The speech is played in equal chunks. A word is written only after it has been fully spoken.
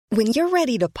When you're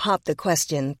ready to pop the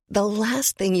question, the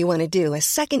last thing you want to do is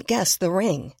second-guess the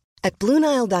ring. At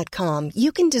BlueNile.com,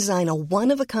 you can design a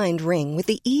one-of-a-kind ring with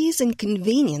the ease and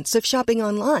convenience of shopping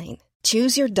online.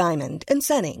 Choose your diamond and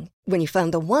setting. When you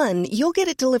find the one, you'll get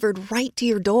it delivered right to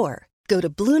your door. Go to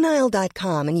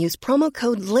BlueNile.com and use promo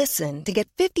code LISTEN to get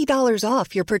 $50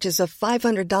 off your purchase of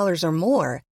 $500 or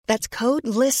more. That's code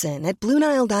LISTEN at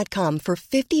BlueNile.com for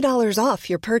 $50 off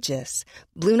your purchase.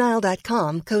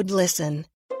 BlueNile.com, code LISTEN.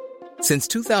 Since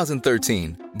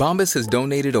 2013, Bombas has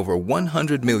donated over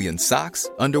 100 million socks,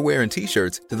 underwear, and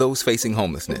T-shirts to those facing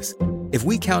homelessness. If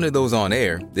we counted those on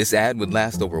air, this ad would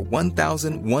last over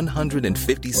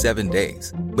 1,157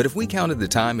 days. But if we counted the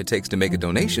time it takes to make a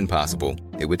donation possible,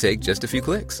 it would take just a few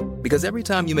clicks. Because every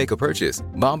time you make a purchase,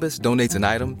 Bombas donates an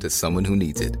item to someone who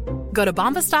needs it. Go to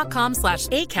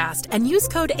bombas.com/ACAST and use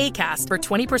code ACAST for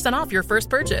 20% off your first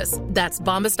purchase. That's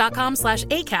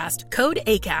bombas.com/ACAST, code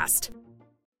ACAST.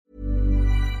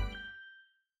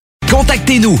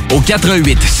 Contactez-nous au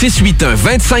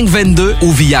 88-681-2522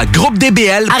 ou via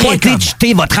groupedbl.com. Arrêtez de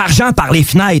jeter votre argent par les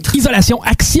fenêtres. Isolation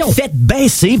Action. Faites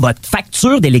baisser votre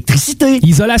facture d'électricité.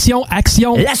 Isolation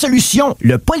Action. La solution,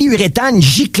 le polyuréthane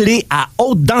giclé à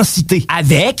haute densité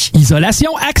avec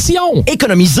Isolation Action.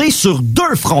 Économisez sur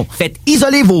 2 fronts. Faites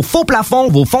isoler vos faux plafonds,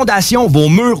 vos fondations, vos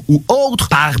murs ou autres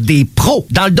par des pros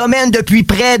dans le domaine depuis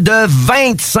près de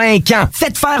 25 ans.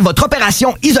 Faites faire votre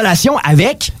opération isolation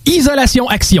avec Isolation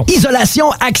Action. Isolation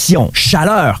Action.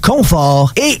 Chaleur,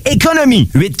 confort et économie.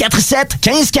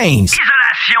 847-1515.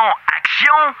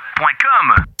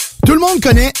 IsolationAction.com. Tout le monde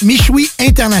connaît Michoui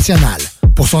International.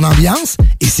 Pour son ambiance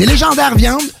et ses légendaires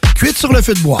viandes cuites sur le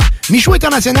feu de bois. Michoui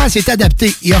International s'est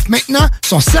adapté et offre maintenant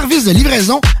son service de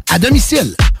livraison à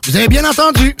domicile. Vous avez bien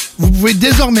entendu, vous pouvez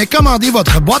désormais commander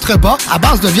votre boîte repas à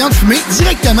base de viande fumée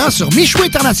directement sur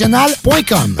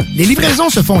michouinternational.com. Les livraisons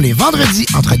se font les vendredis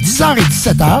entre 10h et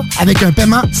 17h avec un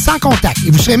paiement sans contact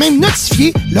et vous serez même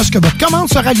notifié lorsque votre commande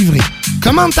sera livrée.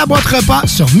 Commande ta boîte repas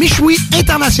sur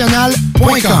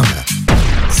michouinternational.com.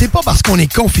 C'est pas parce qu'on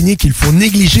est confiné qu'il faut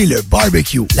négliger le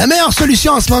barbecue. La meilleure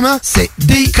solution en ce moment, c'est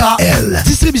DKL.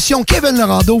 Distribution Kevin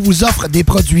Lorando vous offre des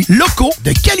produits locaux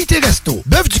de qualité resto.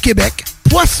 Bœuf du Québec,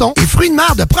 poissons et fruits de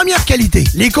mer de première qualité.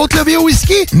 Les côtes levées au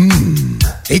whisky?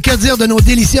 Et que dire de nos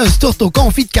délicieuses tourtes au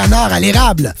confit de canard à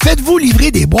l'érable? Faites-vous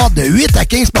livrer des boîtes de 8 à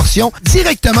 15 portions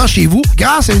directement chez vous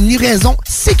grâce à une livraison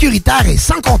sécuritaire et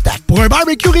sans contact. Pour un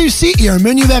barbecue réussi et un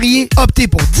menu varié, optez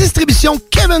pour Distribution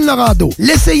Kevin Lorando.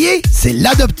 L'essayer, c'est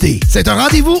l'adopter. C'est un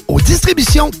rendez-vous au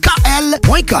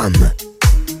distributionkl.com.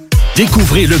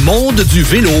 Découvrez le monde du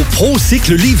vélo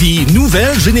ProCycle Lévy,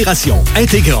 nouvelle génération,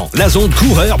 intégrant la zone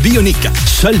coureur bionique.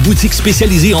 Seule boutique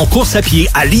spécialisée en course à pied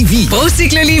à Lévy.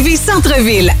 ProCycle Lévy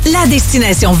Centre-Ville, la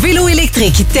destination vélo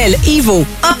électrique telle Evo,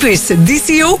 Opus,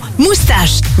 DCO,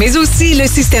 Moustache, mais aussi le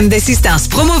système d'assistance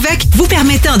Promovec vous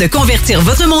permettant de convertir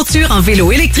votre monture en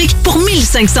vélo électrique pour 1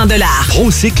 500 $.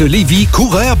 ProCycle Lévy,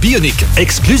 coureur bionique,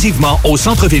 exclusivement au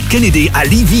Centre-Ville Kennedy à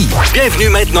Lévy. Bienvenue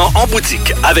maintenant en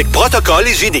boutique avec protocole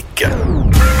hygiénique.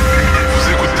 Vous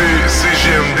écoutez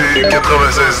CGMD 96.9.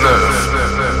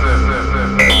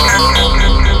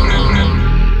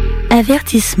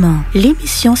 Avertissement.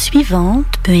 L'émission suivante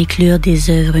peut inclure des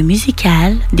œuvres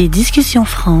musicales, des discussions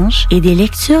franches et des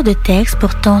lectures de textes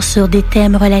portant sur des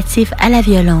thèmes relatifs à la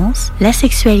violence, la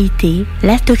sexualité,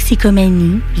 la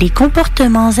toxicomanie, les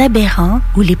comportements aberrants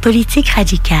ou les politiques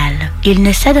radicales. Il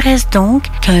ne s'adresse donc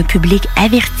qu'à un public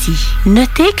averti.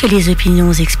 Notez que les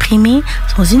opinions exprimées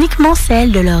sont uniquement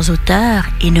celles de leurs auteurs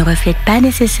et ne reflètent pas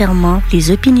nécessairement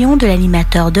les opinions de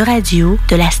l'animateur de radio,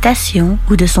 de la station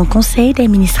ou de son conseil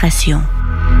d'administration.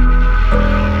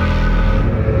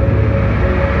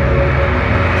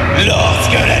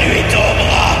 Lorsque la nuit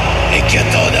tombera et que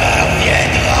ton heure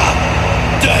viendra,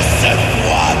 de ce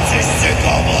froid tu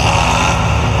succomberas.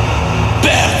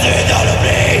 Perdu dans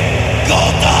l'oubli,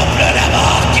 contemple la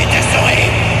mort qui te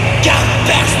sourit, car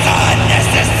personne ne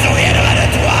se souviendra de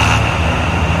toi.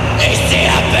 Et si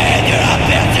à peine tu l'as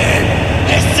perdu,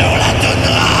 et sur la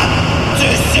toundra, tu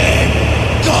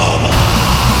succomberas.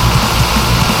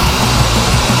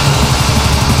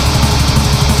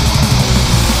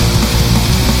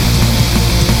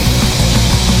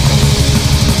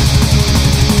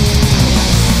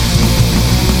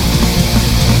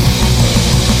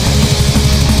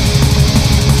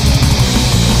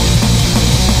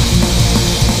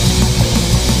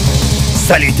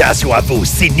 Salutations à vous,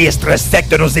 sinistres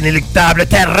sectes de nos inéluctables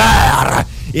terreurs!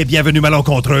 Et bienvenue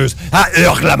malencontreuse à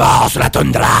Hurlemort sur la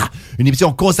toundra, une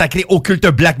émission consacrée au culte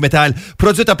black metal,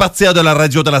 produite à partir de la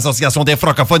radio de l'Association des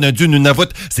francophones du Nunavut,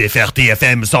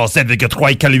 CFRT-FM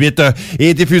 107,3 et 8,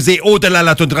 et diffusée au-delà de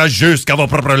la toundra jusqu'à vos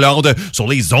propres landes sur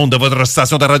les ondes de votre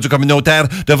station de radio communautaire,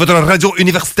 de votre radio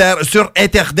universitaire, sur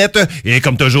Internet et,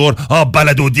 comme toujours, en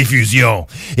balado-diffusion.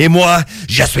 Et moi,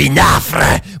 je suis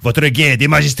Nafre, votre guide et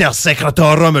magistère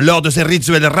secretorum lors de ces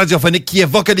rituels radiophoniques qui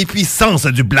évoquent les puissances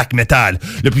du black metal,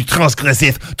 le plus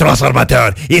transgressif,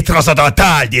 transformateur et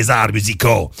transcendantal des arts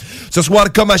musicaux. Ce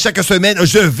soir, comme à chaque semaine,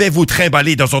 je vais vous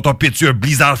trimballer dans son tempétueux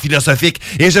blizzard philosophique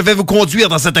et je vais vous conduire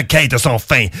dans cette quête sans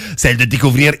fin, celle de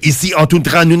découvrir ici en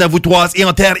toundra nunavuttoise et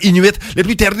en terre inuite les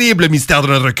plus terribles mystères de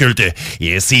notre culte.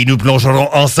 Et ainsi, nous plongerons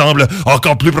ensemble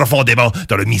encore plus profondément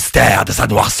dans le mystère de sa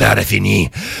noirceur infinie.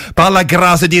 Par la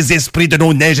grâce des esprits de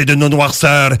nos neiges et de nos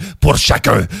noirceurs, pour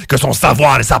chacun, que son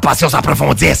savoir et sa passion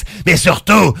s'approfondissent, mais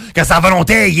surtout, que sa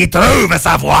volonté y trouve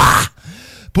sa voie.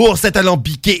 Pour cette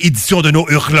alambiquée édition de nos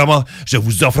hurlements, je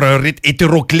vous offre un rite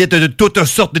hétéroclite de toutes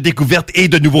sortes de découvertes et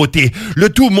de nouveautés, le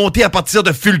tout monté à partir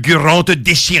de fulgurantes,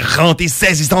 déchirantes et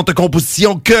saisissantes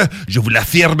compositions que, je vous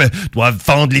l'affirme, doivent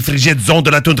fendre les frigides ondes de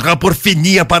la toundra pour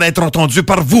finir par être entendues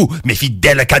par vous, mes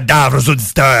fidèles cadavres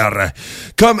auditeurs.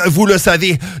 Comme vous le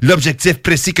savez, l'objectif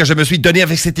précis que je me suis donné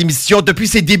avec cette émission depuis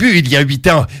ses débuts il y a 8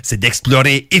 ans, c'est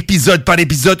d'explorer épisode par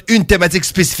épisode une thématique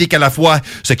spécifique à la fois,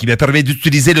 ce qui me permet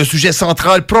d'utiliser le sujet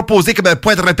central proposé comme un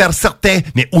point de repère certain,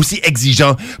 mais aussi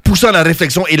exigeant, poussant la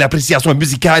réflexion et l'appréciation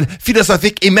musicale,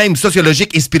 philosophique et même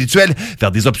sociologique et spirituelle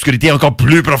vers des obscurités encore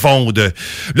plus profondes.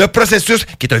 Le processus,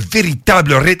 qui est un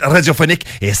véritable rite radiophonique,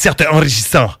 est certes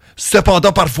enrichissant.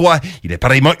 Cependant, parfois, il est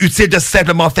pareillement utile de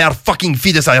simplement faire fucking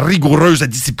fi de sa rigoureuse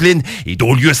discipline et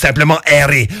d'au lieu simplement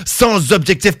errer, sans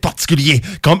objectif particulier,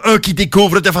 comme un qui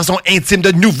découvre de façon intime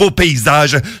de nouveaux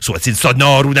paysages, soient-ils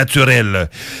sonores ou naturels.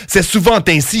 C'est souvent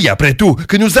ainsi, après tout,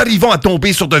 que nous arrivons à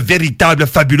tomber sur de véritables,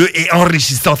 fabuleux et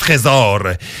enrichissants trésors.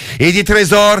 Et des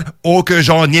trésors, oh que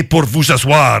j'en ai pour vous ce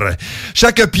soir.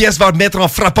 Chaque pièce va mettre en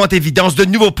frappante évidence de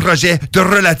nouveaux projets de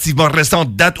relativement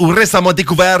récente date ou récemment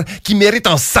découverts qui méritent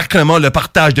en sacrement le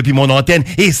partage depuis mon antenne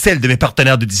et celle de mes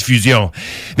partenaires de diffusion.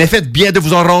 Mais faites bien de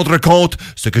vous en rendre compte,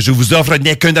 ce que je vous offre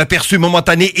n'est qu'un aperçu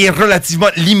momentané et relativement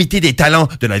limité des talents,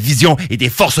 de la vision et des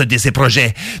forces de ces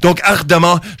projets. Donc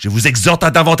ardemment, je vous exhorte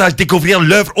à davantage découvrir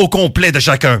l'œuvre au complet de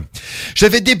chacun. Je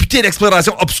vais débuter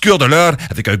l'exploration obscure de l'heure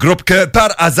avec un groupe que, par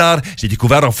hasard, j'ai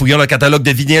découvert en fouillant le catalogue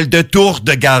de vinyle de Tour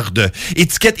de Garde,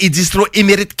 étiquette et distro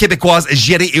émérite québécoise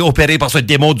gérée et opérée par ce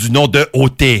démon du nom de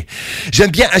OT.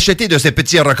 J'aime bien acheter de ces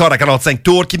petits records à 45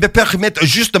 tours qui me permettent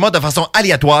justement de façon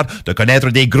aléatoire de connaître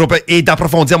des groupes et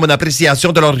d'approfondir mon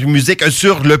appréciation de leur musique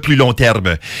sur le plus long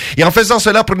terme. Et en faisant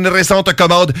cela pour une récente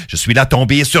commande, je suis là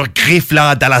tombé sur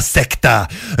Griffla Dalla Secta,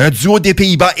 un duo des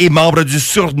Pays-Bas et membre du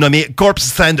surnommé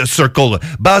Corpse Sand Circle,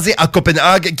 basé à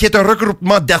Copenhague, qui est un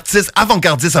regroupement d'artistes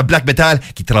avant-gardistes black metal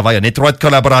qui travaillent en étroite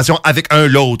collaboration avec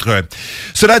l'autre.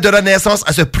 Cela donne naissance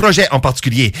à ce projet en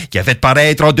particulier, qui a fait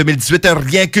paraître en 2018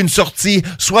 rien qu'une sortie,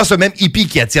 soit ce même hippie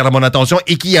qui attire mon attention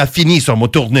et qui a fini sur mon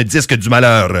tourne-disque du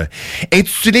malheur.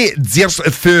 Intitulé Dirs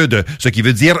Food, ce qui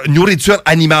veut dire nourriture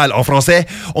animale en français,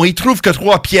 on y trouve que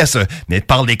 3 pièces, mais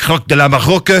par les crocs de la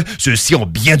Maroc, ceux-ci ont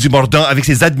bien du mordant avec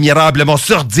ces admirablement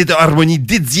sordides harmonies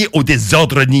dédiées au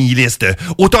désordre nihiliste,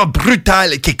 autant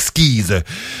brutale qu'exquise.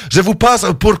 Je vous passe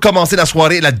pour commencer la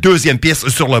soirée la 2e pièce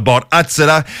sur le bord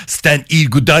Hatsela, Stand Il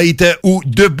Gudait ou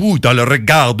Debout dans le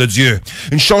regard de Dieu.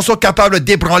 Une chanson capable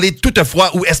d'ébranler toute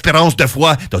foi ou espérance de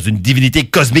foi dans une divinité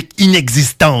cosmique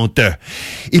inexistante.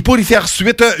 Et pour y faire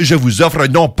suite, je vous offre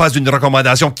non pas une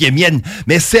recommandation qui est mienne,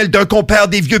 mais celle d'un compère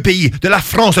des vieux pays, de la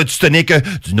France teutonique,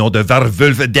 du nom de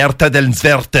Varvulf der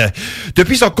Tadelsvert.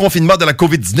 Depuis son confinement de la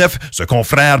COVID-19, ce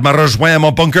confrère m'a rejoint à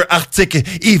mon bunker arctique,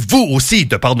 et vous aussi,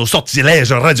 de par nos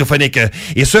sortilèges radiophoniques,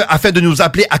 et ce, afin de nous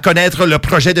appeler à connaître le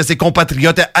projet de ses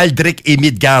compatriotes Aldrich et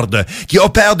Midgard, qui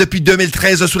opèrent depuis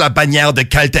 2013 sous la bannière de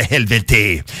Kalte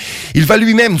Helvete. Il va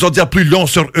lui-même nous en dire plus long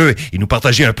sur eux, et nous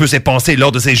partager un peu ses pensées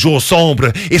lors de ces jours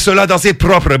sombres, et cela dans ses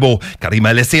propres mots, car il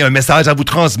m'a laissé un message à vous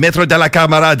transmettre dans la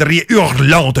camaraderie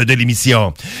hurlante de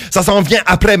l'émission. Ça s'en vient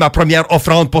après ma première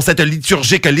offrande pour cette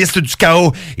liturgique liste du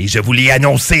chaos, et je vous l'ai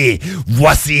annoncé.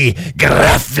 Voici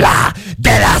Griffla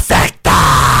Dalla Secta!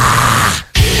 Ah!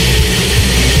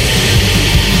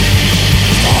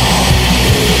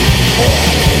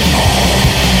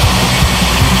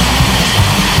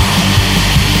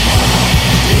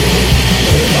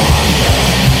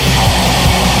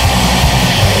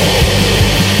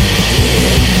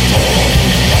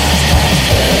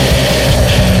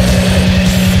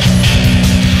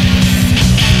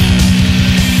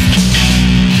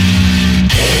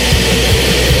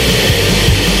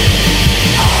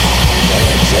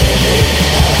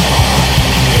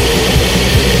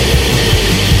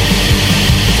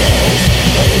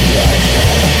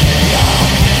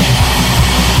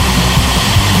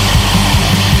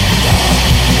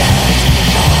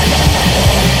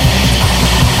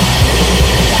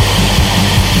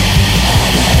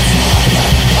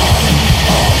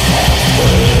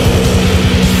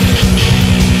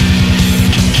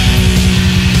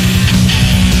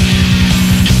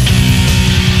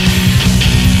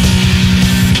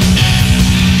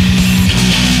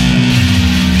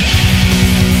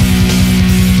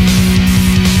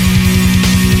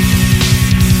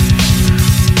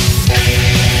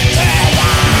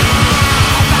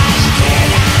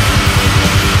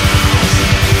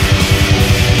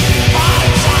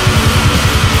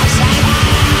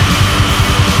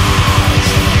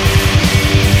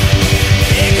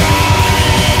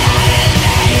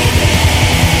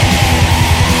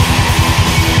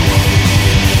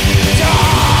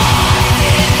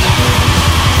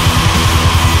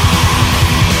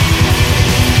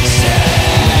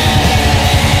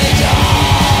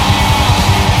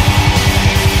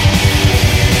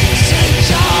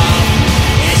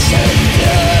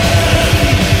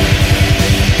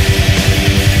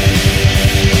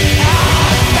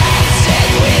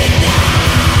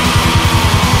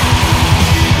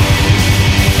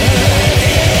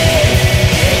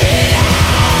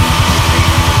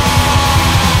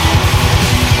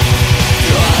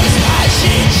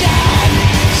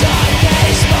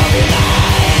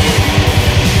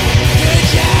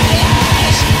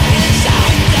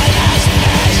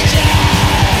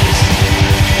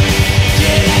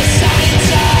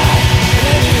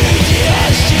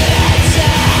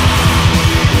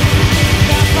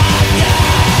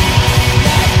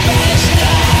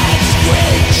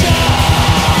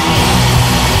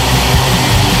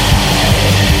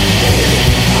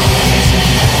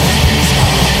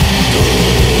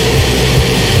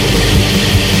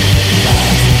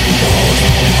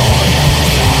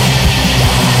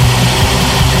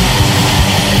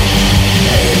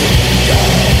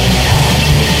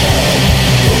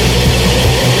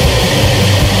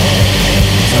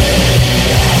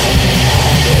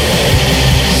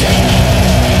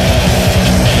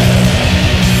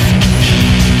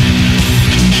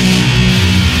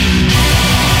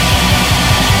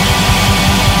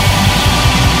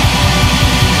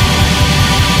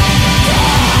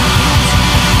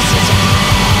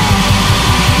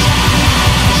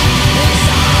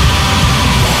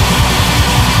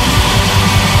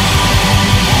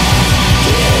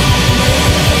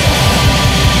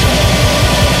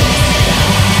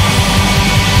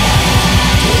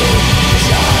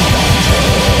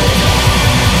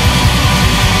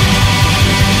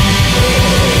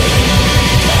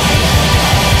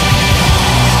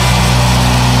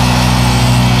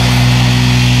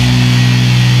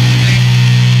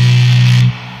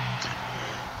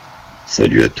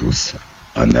 Salut à tous,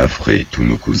 à Nafre et tous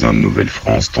nos cousins de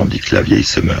Nouvelle-France tandis que la vieille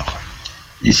se meurt.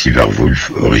 Ici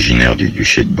Verwulf, originaire du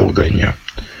duché de Bourgogne.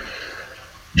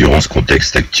 Durant ce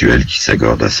contexte actuel qui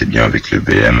s'accorde assez bien avec le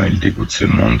BM et le dégoût de ce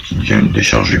monde qui devient une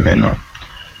décharge humaine,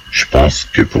 je pense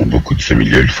que pour beaucoup de ce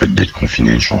milieu, le fait d'être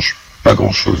confiné ne change pas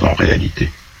grand-chose en réalité.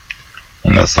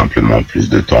 On a simplement plus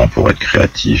de temps pour être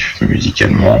créatif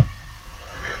musicalement.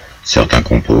 Certains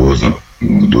composent,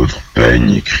 ou d'autres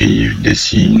peignent, écrivent,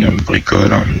 dessinent,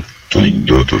 bricolent, tandis que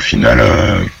d'autres au final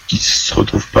qui se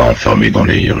retrouvent pas enfermés dans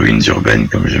les ruines urbaines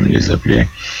comme j'aime les appeler,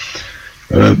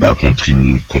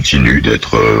 continuent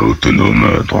d'être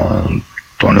autonomes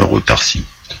dans leur autarcie.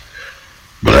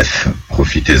 Bref,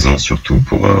 profitez-en surtout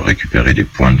pour récupérer les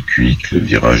points de QI que le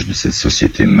virage de cette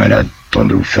société malade tend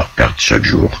de vous faire perdre chaque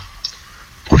jour.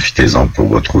 Profitez-en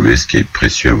pour retrouver ce qui est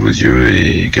précieux à vos yeux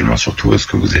et également surtout à ce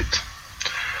que vous êtes.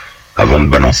 Avant de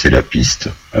balancer la piste,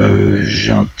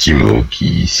 j'ai un petit mot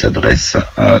qui s'adresse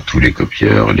à tous les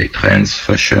copieurs, les trends,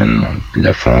 fashion,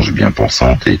 la fange bien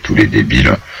pensante et tous les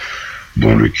débiles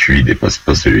dont le QI dépasse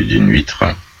pas celui d'une huître.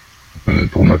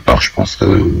 Pour ma part, je pense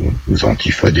aux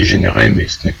antifas dégénérés, mais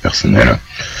ce n'est que personnel.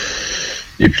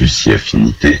 Et plus si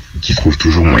affinité, qui trouvent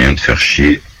toujours moyen de faire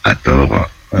chier, à tort,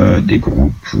 des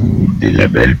groupes ou des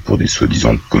labels pour des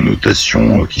soi-disant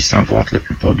connotations qui s'inventent la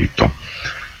plupart du temps.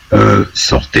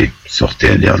 Sortez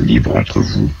à l'air libre entre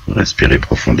vous, respirez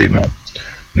profondément.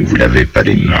 Ne vous lavez pas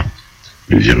les mains.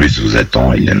 Le virus vous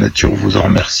attend et la nature vous en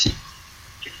remercie.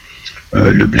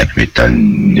 Le black metal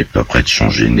n'est pas prêt de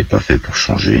changer, n'est pas fait pour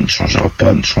changer, il ne changera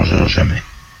pas, ne changera jamais.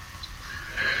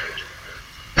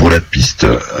 Pour la piste,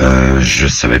 je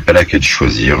savais pas laquelle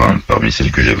choisir, parmi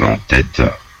celles que j'avais en tête.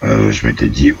 Je m'étais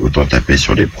dit autant taper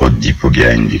sur les prods d'Hypogia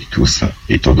Invictus,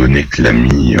 étant donné que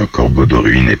l'ami Corbeau de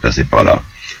Ruine est passé par là.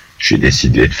 J'ai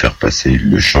décidé de faire passer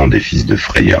le chant des fils de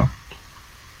Freya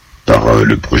par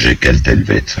le projet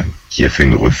Kaltelvet, qui a fait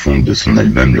une refonte de son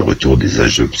album Le Retour des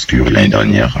Âges Obscurs l'année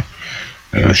dernière,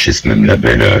 chez ce même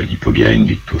label Hypogia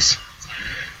Invictus.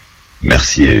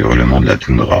 Merci à Hurlement de la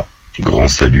Toundra. Grand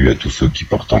salut à tous ceux qui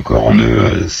portent encore en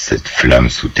eux cette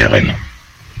flamme souterraine.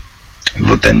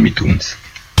 Votan Mitoons.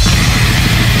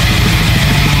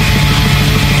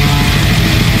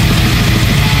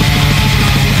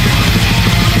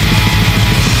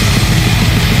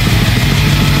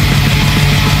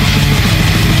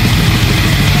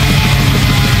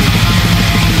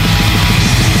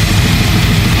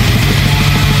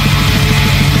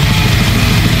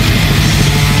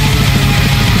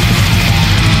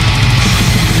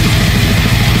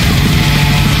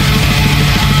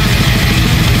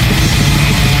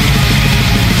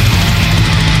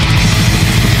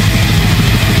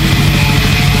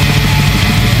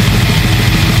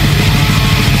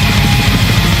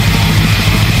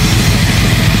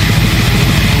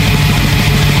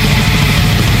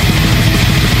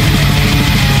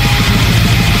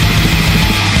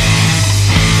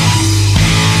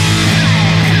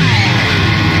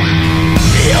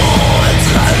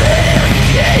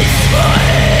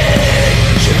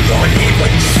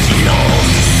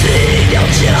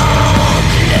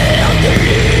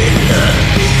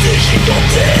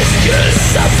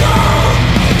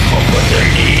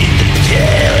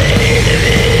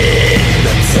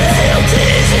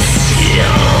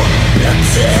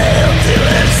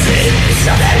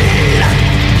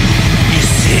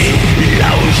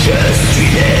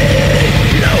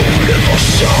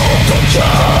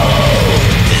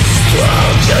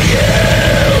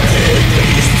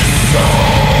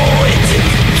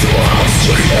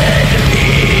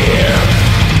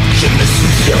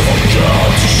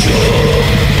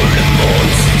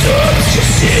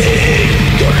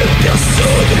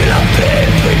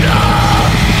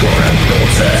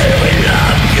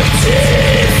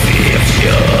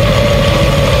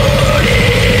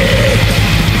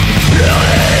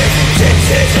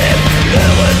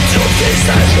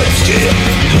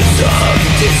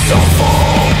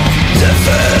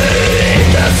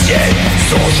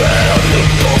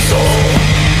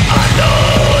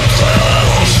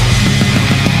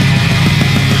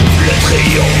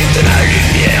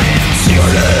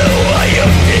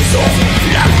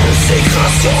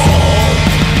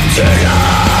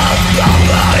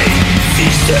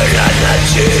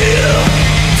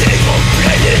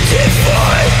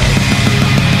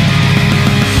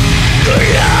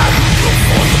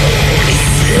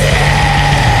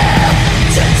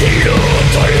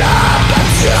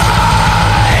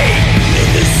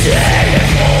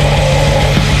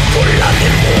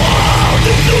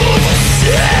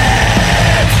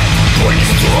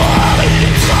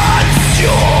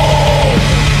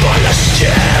 Par la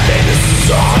chair et le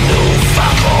sang nous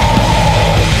farons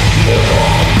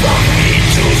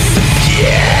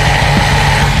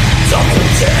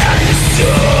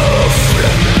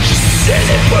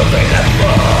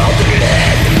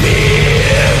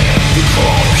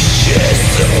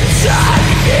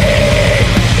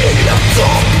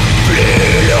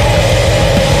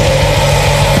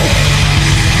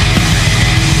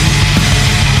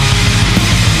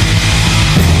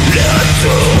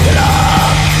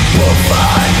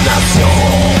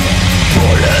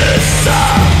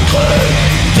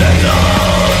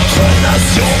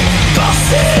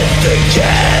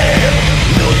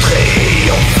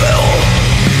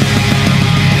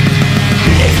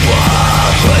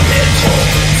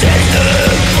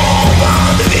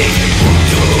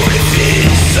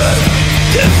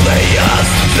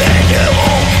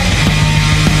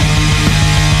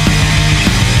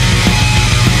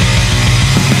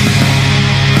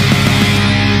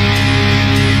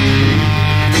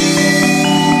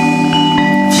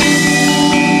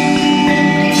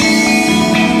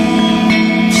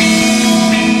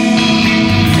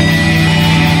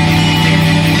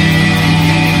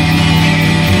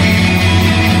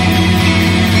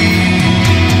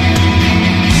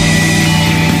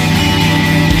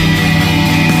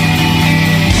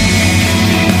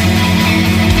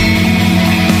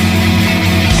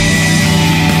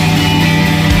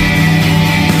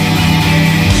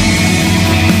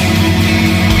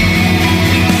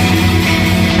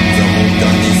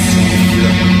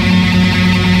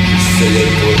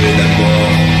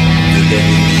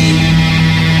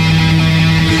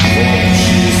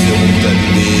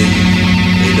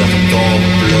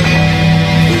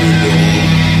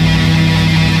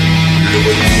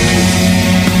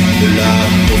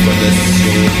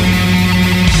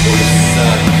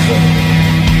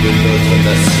notre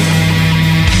nation.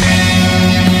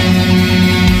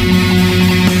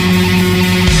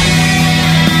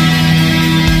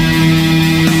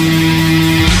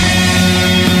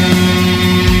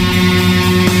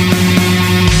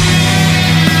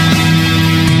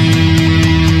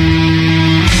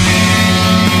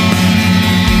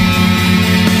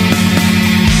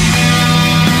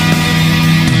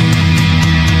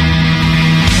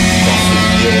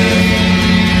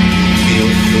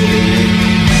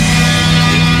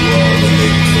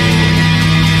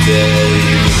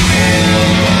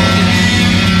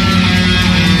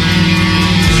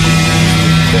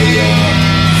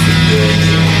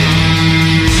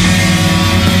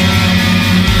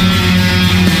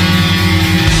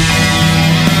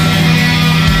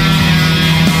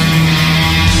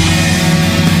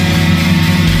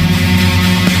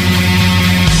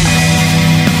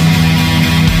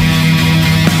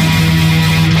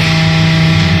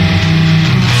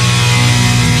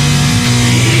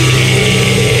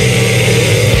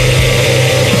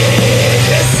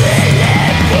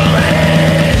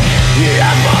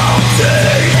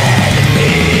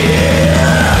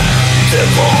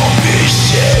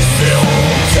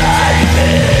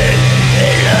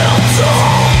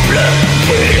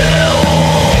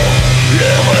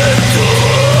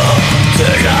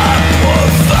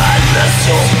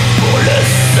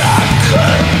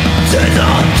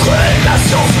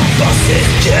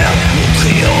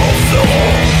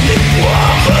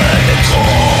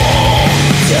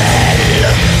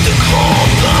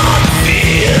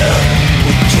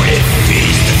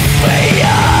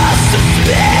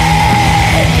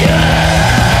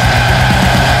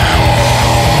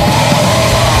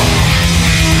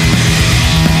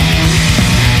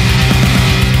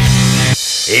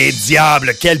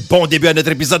 Diable, quel bon début à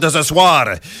notre épisode de ce soir!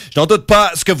 Je n'en doute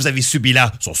pas, ce que vous avez subi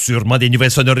là sont sûrement des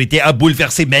nouvelles sonorités à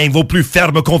bouleverser même vos plus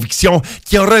fermes convictions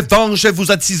qui en revanche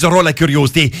vous attiseront la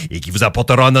curiosité et qui vous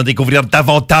apporteront à en découvrir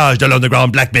davantage de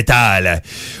l'underground black metal.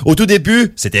 Au tout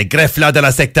début, c'était Grefla de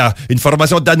la Secta, une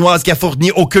formation danoise qui a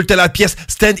fourni au culte la pièce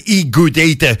Stand I Good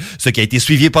Date, ce qui a été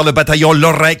suivi par le bataillon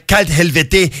lorrain Kalt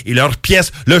Helvete et leur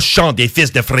pièce Le Chant des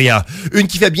Fils de Freya, une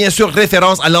qui fait bien sûr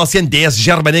référence à l'ancienne déesse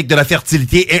germanique de la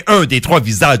fertilité et un des 3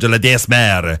 visages de la déesse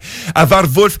mère. À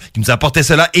Varwulf, qui nous a apporté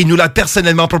cela et nous l'a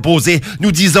personnellement proposé,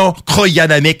 nous disons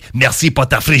Kroyanamik, merci pour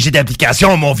ta frigide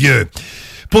application, mon vieux.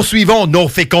 Poursuivons nos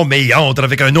féconds méandres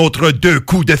avec un autre 2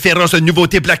 coups de féroce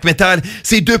nouveauté black metal,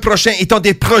 ces 2 prochains étant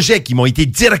des projets qui m'ont été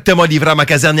directement livrés à ma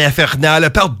caserne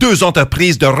infernale par 2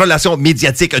 entreprises de relations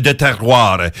médiatiques de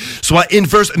terroir, soit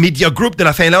Inverse Media Group de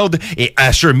la Finlande et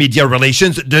Asher Media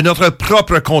Relations de notre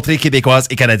propre contrée québécoise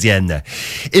et canadienne.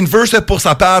 Inverse, pour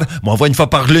sa part, m'envoie une fois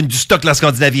par l'une du stock de la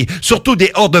Scandinavie, surtout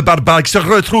des hordes barbares qui se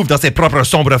retrouvent dans ses propres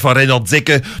sombres forêts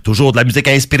nordiques, toujours de la musique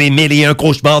inspirée mêlée et un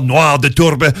cauchemar noir de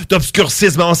tourbe,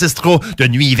 d'obscurcisme ancestraux, de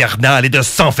nuit hivernale et de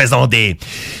sang faisandé.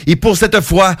 Et pour cette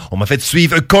fois, on m'a fait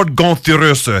suivre Kord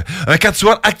Gonthurus, un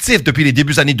quatuor actif depuis les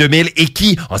débuts des années 2000 et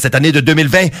qui, en cette année de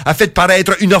 2020, a fait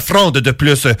paraître une offrande de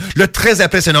plus, le très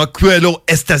impressionnant Quello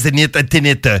Estazenit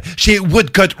Tenit, chez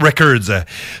Woodcut Records.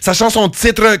 Sa chanson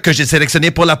titre, que j'ai sélectionnée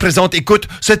pour la présente écoute,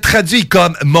 se traduit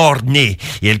comme « mort-né »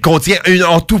 et elle contient une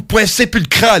en tout point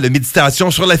sépulcrale méditation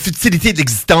sur la futilité de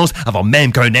l'existence avant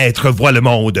même qu'un être voie le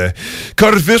monde.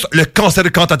 Corvus, le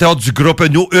cantateur du groupe,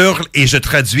 nous hurle et je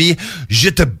traduis « Je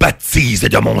te baptise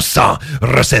de mon sang,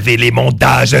 recevez les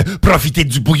mondages, profitez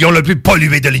du bouillon le plus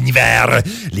pollué de l'univers,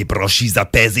 les branchies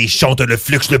apaisées chantent le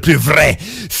flux le plus vrai,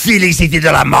 félicité de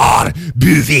la mort,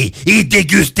 buvez et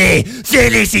dégustez,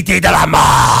 félicité de la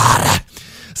mort !»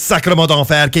 Sacrement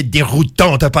d'enfer, quelle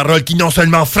déroutante parole qui non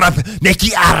seulement frappe, mais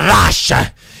qui arrache!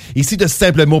 Et si de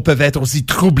simples mots peuvent être aussi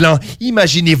troublants,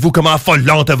 imaginez-vous comment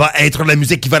affolante va être la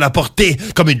musique qui va la porter,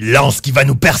 comme une lance qui va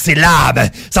nous percer l'âme.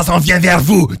 Ça s'en vient vers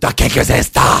vous dans quelques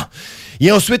instants.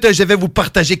 Et ensuite, je vais vous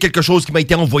partager quelque chose qui m'a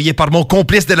été envoyé par mon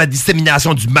complice de la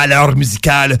dissémination du malheur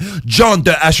musical, John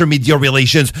de Asher Media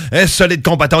Relations, un solide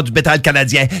combattant du métal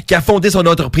canadien qui a fondé son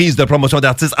entreprise de promotion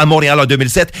d'artistes à Montréal en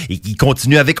 2007 et qui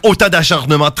continue avec autant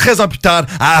d'acharnement 13 ans plus tard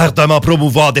à ardemment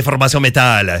promouvoir des formations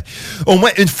métal. Au moins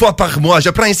une fois par mois, je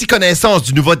prends ainsi connaissance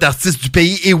du nouveau d'artistes du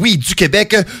pays et oui, du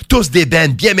Québec, tous des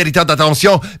bands bien méritants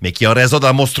d'attention, mais qui en raison de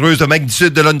la monstrueuse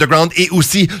magnitude de l'underground et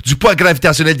aussi du poids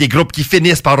gravitationnel des groupes qui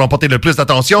finissent par remporter le plus plus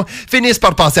d'attention finissent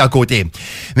par passer à côté.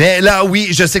 Mais là, oui,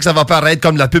 je sais que ça va paraître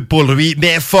comme la pub pour lui,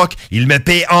 mais fuck, il me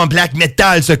paie en black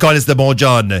metal, ce calice de bon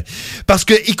John. Parce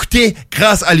que, écoutez,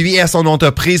 grâce à lui et à son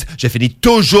entreprise, je finis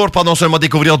toujours par non seulement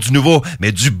découvrir du nouveau,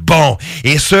 mais du bon.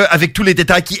 Et ce, avec tous les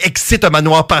détails qui excitent ma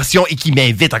noire passion et qui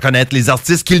m'invitent à connaître les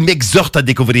artistes qu'il m'exhorte à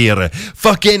découvrir.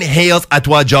 Fucking hails à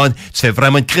toi, John. Tu fais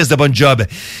vraiment une crise de bon job.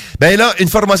 Ben là, une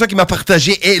formation qui m'a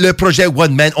partagé est le projet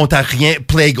One Man Ontarien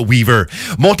Plague Weaver.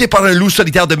 Monté par un loup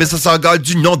solitaire de Mississauga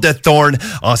du nom de Thorn,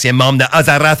 ancien membre de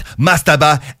Azarath,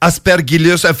 Mastaba,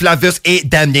 Aspergillus, Flavus et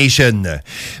Damnation.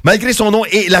 Malgré son nom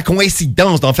et la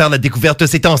coïncidence d'en faire la découverte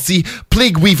ces temps-ci,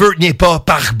 Plague Weaver n'est pas,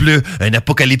 parbleu, un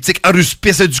apocalyptique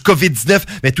aruspice du COVID-19,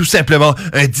 mais tout simplement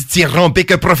un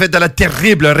dithyrambique prophète de la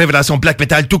terrible révélation black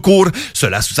metal tout court,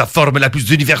 cela sous sa forme la plus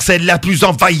universelle, la plus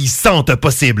envahissante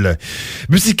possible.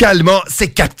 Musicalement, c'est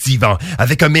captivant,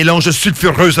 avec un mélange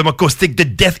sulfureusement caustique de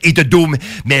death et de doom,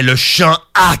 mais le chant,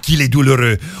 qu'il est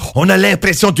douloureux. On a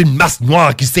l'impression d'une masse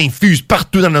noire qui s'infuse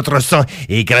partout dans notre sang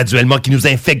et graduellement qui nous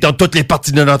infecte dans toutes les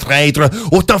parties de notre être,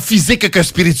 autant physique que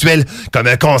spirituel, comme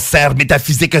un cancer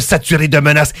métaphysique saturé de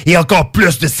menaces et encore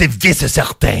plus de sévices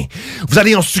certains. Vous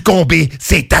allez en succomber,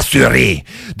 c'est assuré.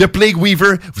 De Plague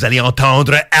Weaver, vous allez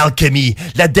entendre Alchemy,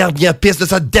 la dernière piste de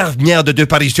sa dernière de 2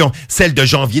 parutions, celle de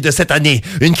janvier de cette année.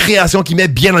 Une création qui met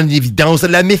bien en évidence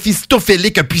la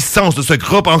méphistophélique puissance de ce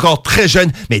groupe encore très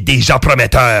jeune, mais déjà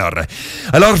prometteur.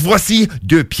 Alors voici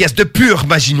 2 pièces de pure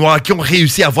magie noire qui ont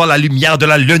réussi à voir la lumière de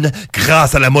la lune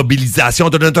grâce à la mobilisation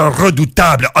de notre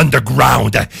redoutable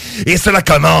underground. Et cela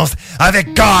commence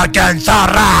avec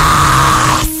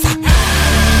Gargansaras!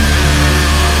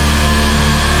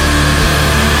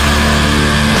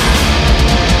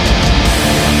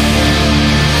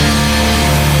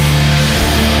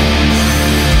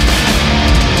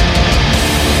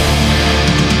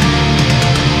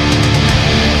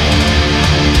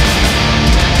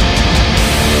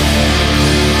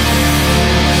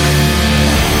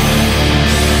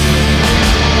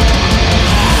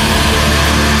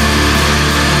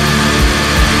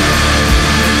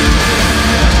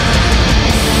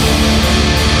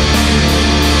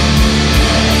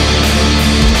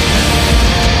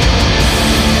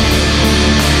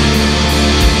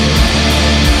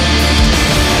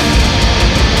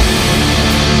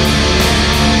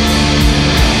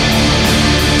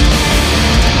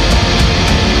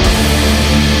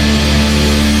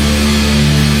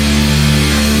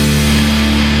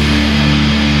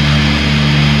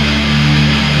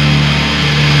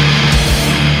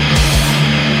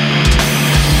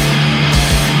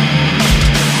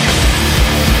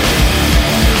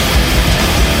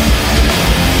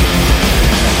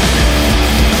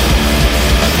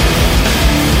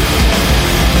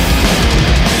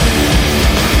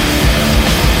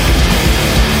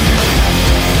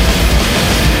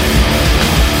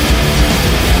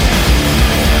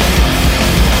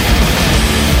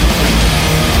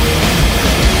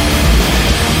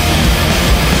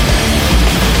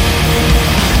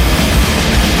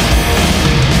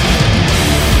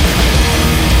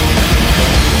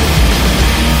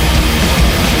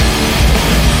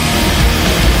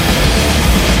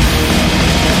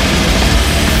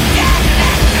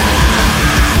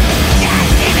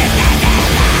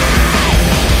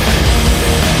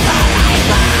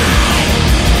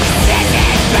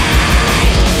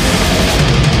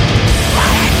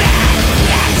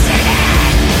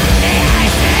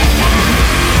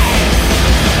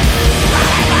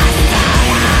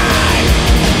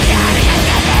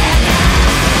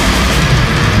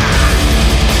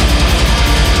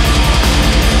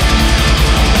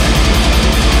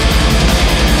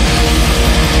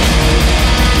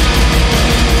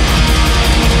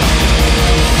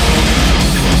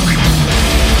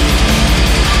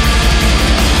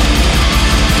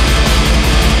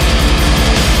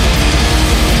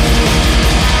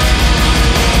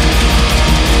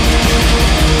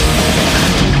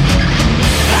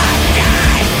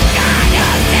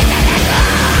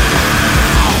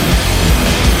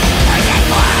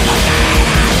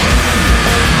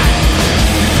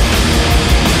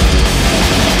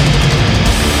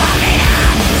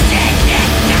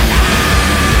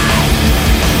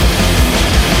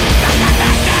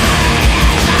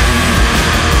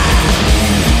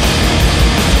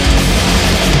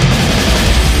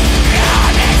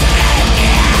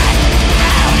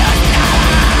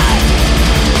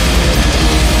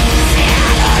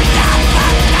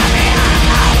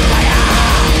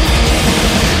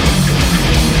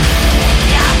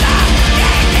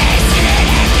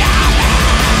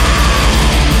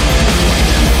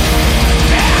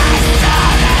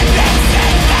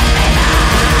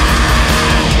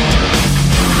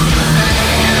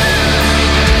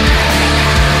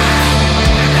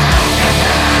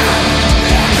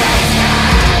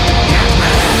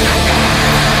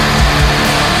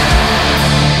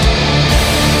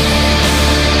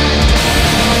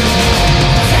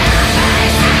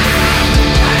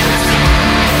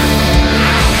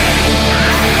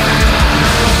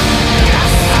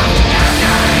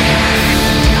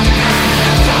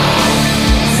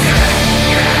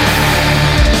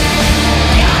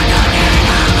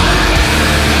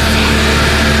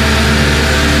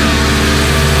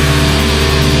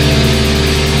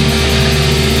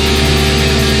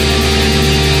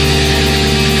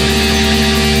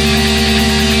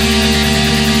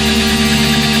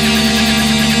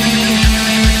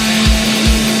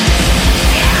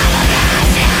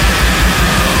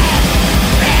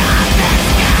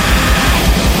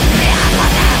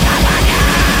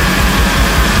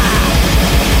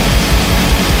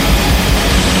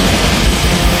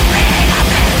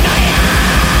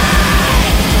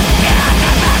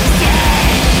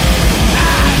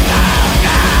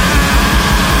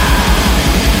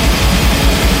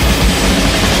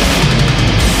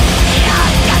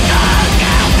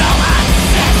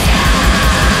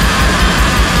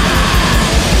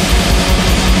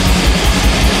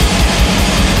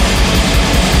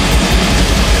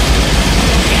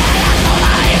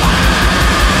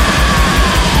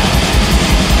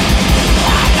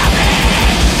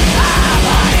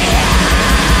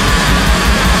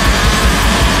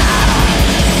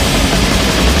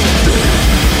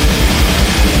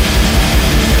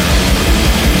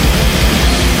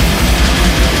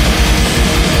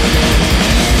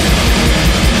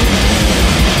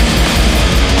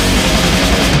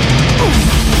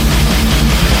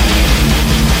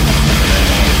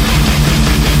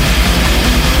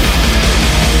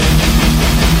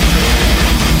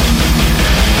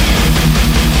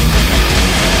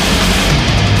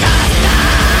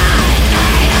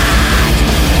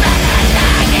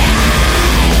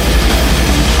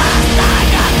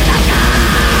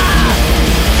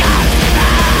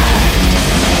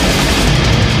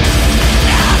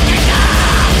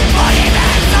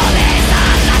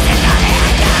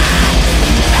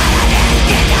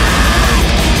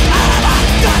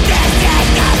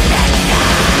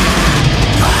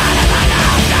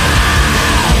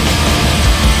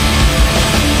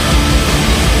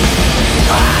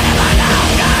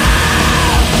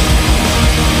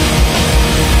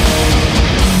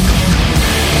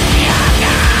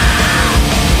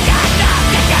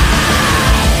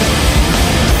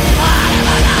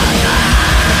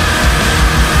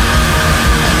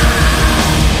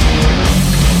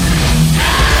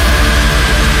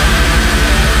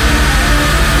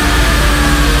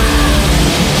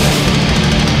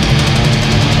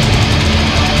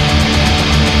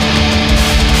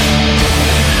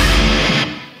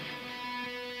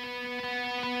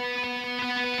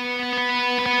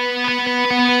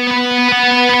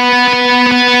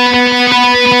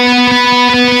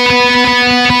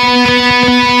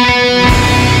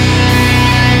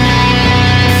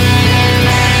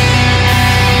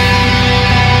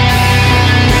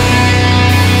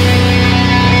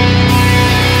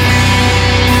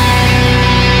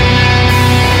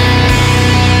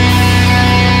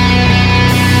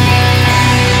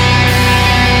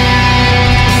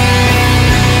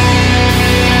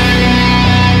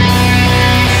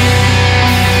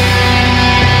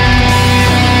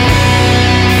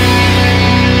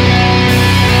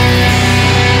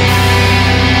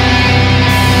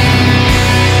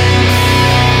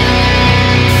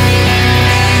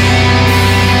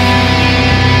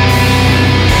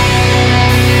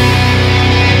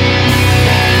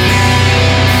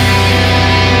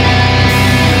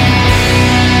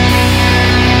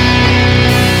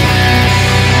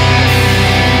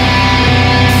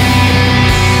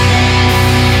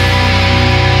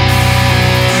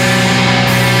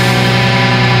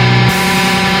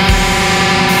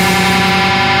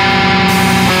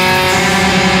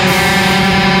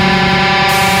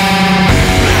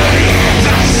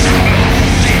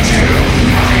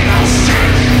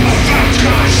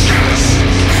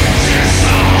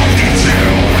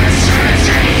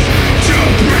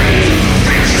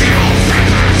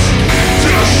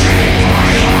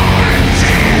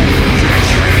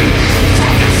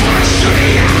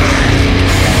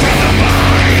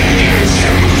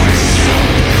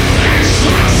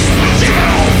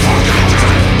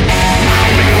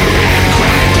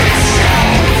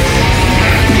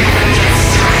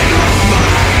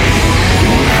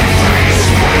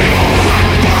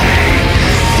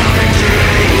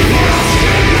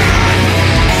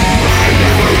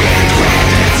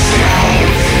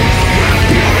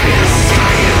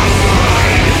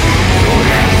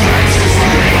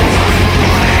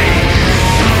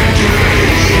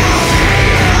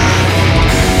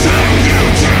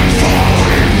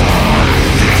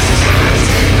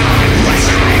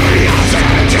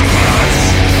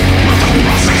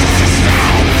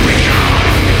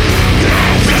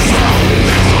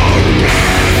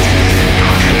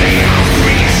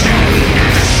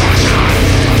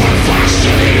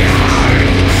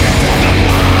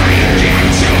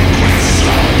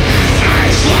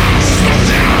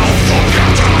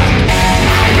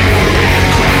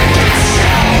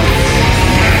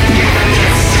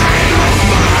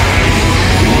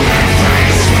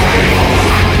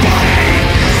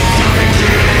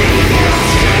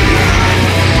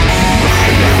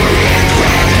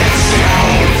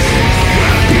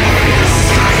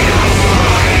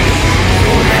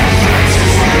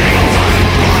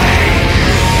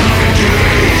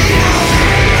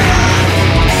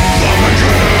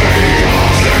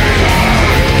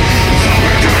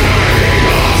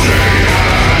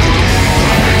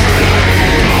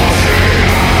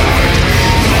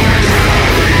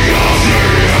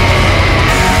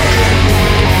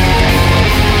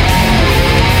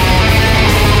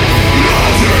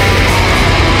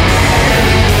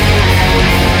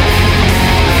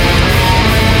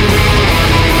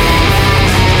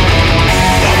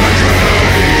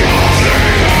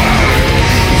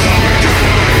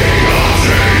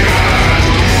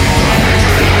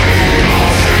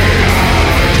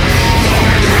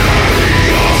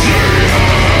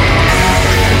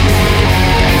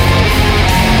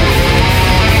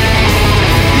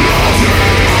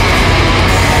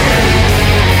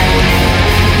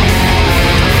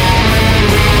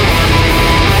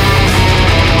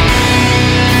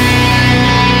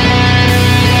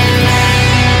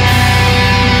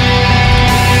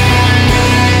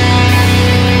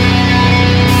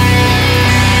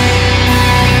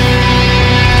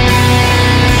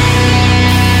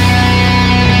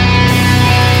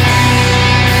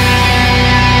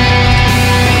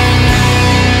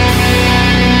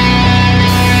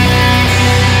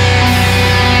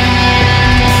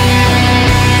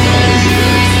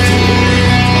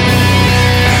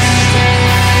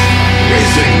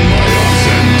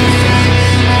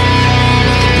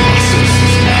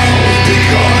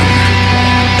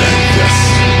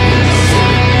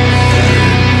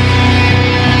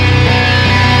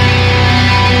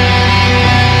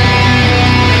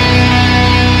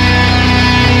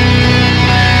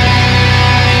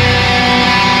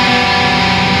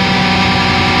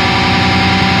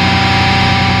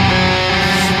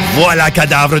 Voilà,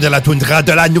 cadavre de la toundra,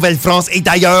 de la Nouvelle-France et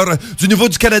d'ailleurs, du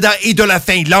Nouveau-du-Canada et de la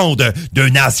Finlande. Deux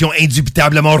nations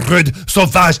indubitablement rudes,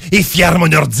 sauvages et fièrement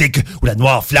nordiques, où la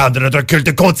noire flamme de notre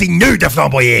culte continue de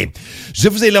flamboyer. Je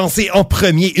vous ai lancé en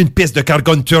premier une piste de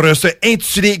Cargonturus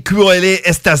intitulée QLE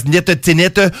Estasnit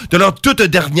Tinit de leur toute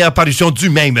dernière parution du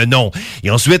même nom.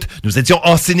 Et ensuite, nous étions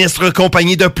en sinistre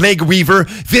compagnie de Plague Weaver,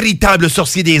 véritable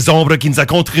sorcier des ombres qui nous a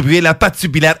contribué la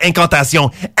patubulaire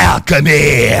incantation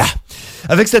Alchemy.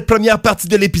 Avec cette première partie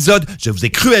de l'épisode, je vous ai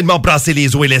cruellement brassé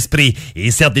les os et l'esprit. Et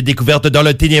certes, des découvertes dans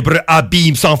le ténébreux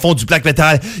abîme sans fond du black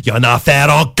metal, il y en a à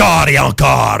faire encore et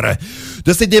encore.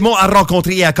 De ces démons à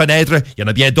rencontrer et à connaître, il y en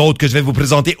a bien d'autres que je vais vous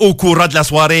présenter au courant de la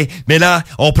soirée. Mais là,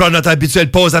 on prend notre habituelle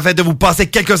pause afin de vous passer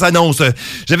quelques annonces.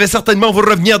 Je vais certainement vous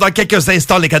revenir dans quelques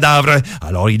instants, les cadavres.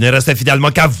 Alors, il ne reste finalement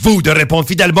qu'à vous de répondre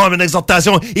fidèlement à mon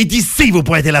exhortation et d'ici vous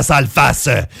pointez la sale face.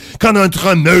 Quand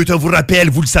notre meute vous rappelle,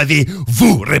 vous le savez,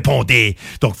 vous répondez.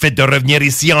 Donc, faites de revenir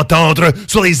ici entendre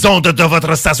sur les ondes de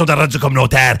votre station de radio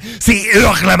communautaire. C'est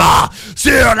Hurlement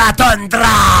sur la toundra!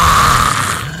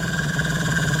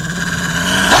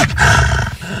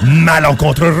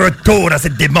 Malencontreux retour à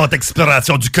cette démente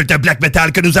exploration du culte black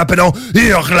metal que nous appelons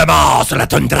Hurlement sur la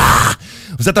toundra.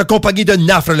 Vous êtes accompagné de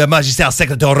Nafre, le magicien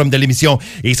secretorum de l'émission.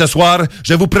 Et ce soir,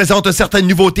 je vous présente certaines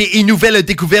nouveautés et nouvelles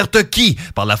découvertes qui,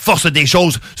 par la force des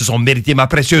choses, se sont méritées ma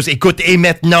précieuse écoute et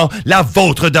maintenant la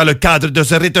vôtre dans le cadre de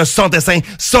ce rite sans dessin,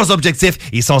 sans objectif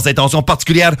et sans intention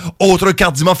particulière, autre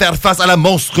qu'ardiment faire face à la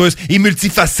monstrueuse et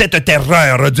multifacette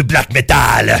terreur du black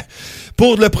metal.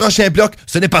 Pour le prochain bloc,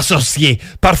 ce n'est pas sorcier.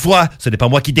 Parfois, ce n'est pas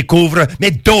moi qui découvre, mais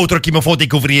d'autres qui me font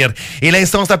découvrir. Et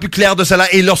l'instance la plus claire de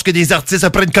cela est lorsque des artistes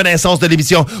prennent connaissance de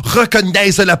l'émission,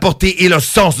 reconnaissent la portée et le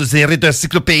sens de ces rites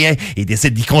cyclopéens et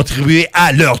décident d'y contribuer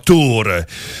à leur tour.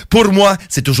 Pour moi,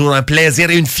 c'est toujours un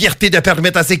plaisir et une fierté de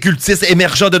permettre à ces cultistes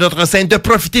émergents de notre scène de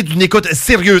profiter d'une écoute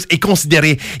sérieuse et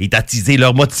considérée et d'attiser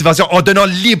leur motivation en donnant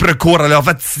libre cours à leur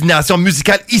vaccination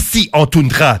musicale ici en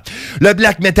toundra. Le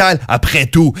black metal, après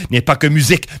tout, n'est pas que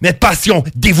musique, mais passion,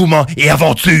 dévouement et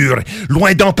aventure.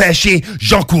 Loin d'empêcher,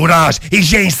 j'encourage et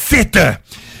j'incite.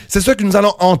 C'est ce que nous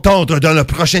allons entendre dans le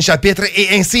prochain chapitre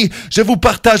et ainsi, je vous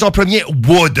partage en premier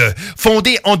Wood,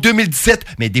 fondé en 2017,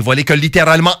 mais dévoilé que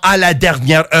littéralement à la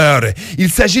dernière heure. Il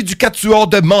s'agit du quatuor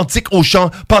de Mantique au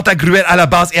chant, Pantagruel à la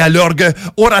basse et à l'orgue,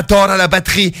 Orator à la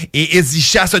batterie et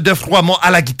Ezichas de Froidmont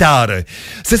à la guitare.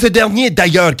 C'est ce dernier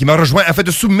d'ailleurs qui m'a rejoint afin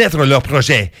de soumettre leur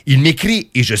projet. Il m'écrit,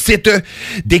 et je cite,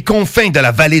 « Des confins de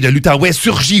la vallée de l'Outaouais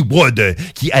surgit Wood,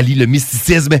 qui allie le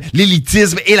mysticisme,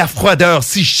 l'élitisme et la froideur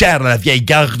si chère à la vieille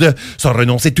garde, sans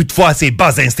renoncer toutefois à ses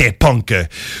bas instincts punk.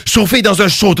 Chauffé dans un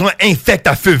chaudron infect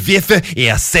à feu vif et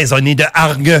assaisonné de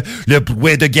hargne, le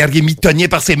brouet de guerrier mitonnier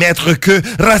par ses maîtres que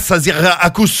rassasiera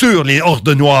à coup sûr les hordes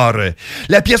noires.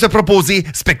 La pièce proposée,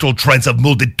 Spectral Trance of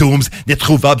Molded Tombs, n'est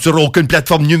trouvable sur aucune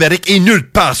plateforme numérique et nulle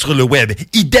part sur le web.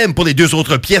 Idem pour les deux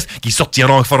autres pièces qui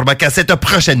sortiront en format cassette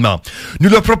prochainement.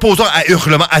 Nous le proposons à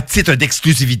Hurlement à titre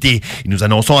d'exclusivité. Et nous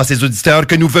annonçons à ses auditeurs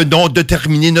que nous venons de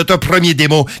terminer notre premier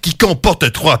démo qui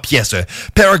comporte 3 pièces.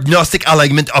 Paragnostic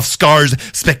Alignment of Scars,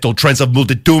 Spectral Trance of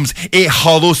Molded Tombs et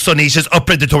Hollow Sonations of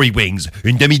Predatory Wings.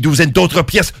 Une demi-douzaine d'autres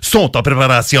pièces sont en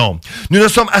préparation. Nous ne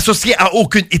sommes associés à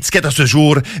aucune étiquette à ce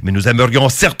jour, mais nous aimerions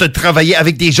certes travailler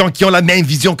avec des gens qui ont la même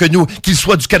vision que nous, qu'ils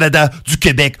soient du Canada, du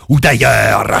Québec ou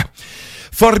d'ailleurs.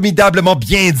 Formidablement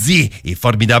bien dit et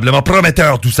formidablement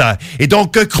prometteur tout ça. Et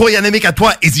donc, croyanamique à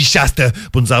toi, Ezichaste,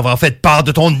 pour nous avoir fait part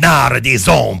de ton art des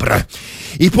ombres.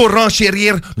 Et pour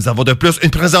renchérir, nous avons de plus une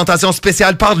présentation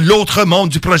spéciale par l'autre monde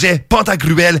du projet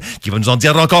Pantagruel, qui va nous en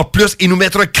dire encore plus et nous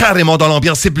mettre carrément dans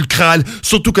l'ambiance sépulcrale,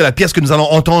 surtout que la pièce que nous allons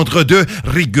entendre d'eux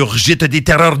régurgite des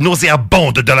terreurs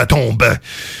nauséabondes de la tombe.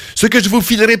 Ce que je vous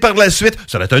filerai par la suite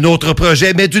sera un autre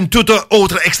projet, mais d'une toute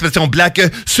autre expression black,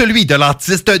 celui de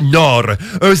l'artiste Nord,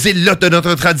 un zélote de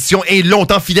notre tradition et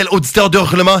longtemps fidèle auditeur de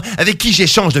Hurlement avec qui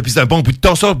j'échange depuis un bon bout de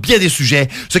temps sur bien des sujets,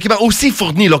 ce qui m'a aussi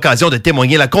fourni l'occasion de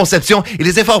témoigner la conception et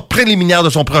les efforts préliminaires de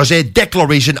son projet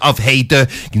Declaration of Hate,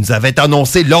 qui nous avait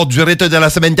annoncé lors du rite de la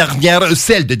semaine dernière,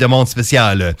 celle de demande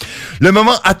spéciale. Le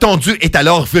moment attendu est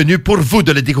alors venu pour vous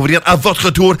de le découvrir à votre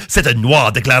tour, cette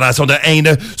noire déclaration de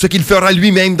haine, ce qu'il fera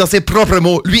lui-même dans ses propres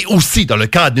mots, lui aussi dans le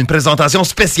cadre d'une présentation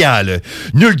spéciale.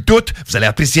 Nul doute, vous allez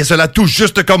apprécier cela tout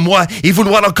juste comme moi et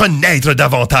vouloir en connaître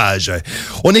davantage.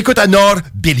 On écoute à Nord,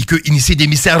 belliqueux initié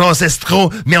d'émissaires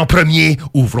ancestraux, mais en premier,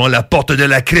 ouvrons la porte de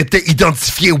la crypte,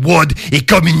 identifiée Wood et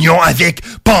communion avec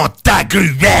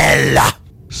Pantagruel.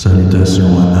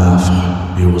 Salutations à Nafre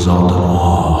et aux ordres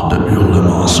noirs de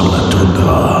Hurlement sur la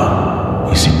toundra.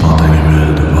 Ici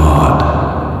Pantagruel de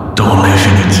Vod. Dans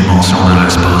l'infinie dimension de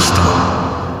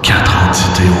l'espace-temps, 4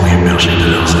 entités ont émergé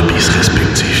de leurs abysses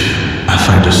respectifs.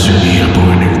 afin de s'unir pour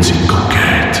une ultime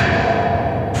conquête.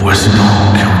 Voici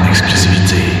donc en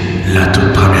exclusivité la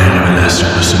toute première révélation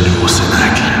de ce nouveau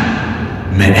cénacle.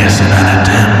 Mais est-ce un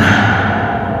anathème?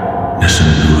 Est-ce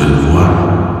une nouvelle voie?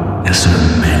 Est-ce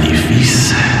un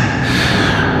maléfice?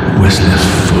 Ou est-ce la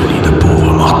folie de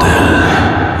pauvres mortels?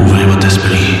 Ouvrez votre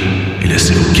esprit et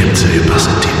laissez-vous captiver par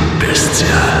cette hymne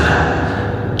bestiale.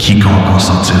 Quiconque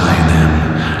consentira à Edem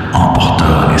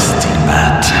emportera les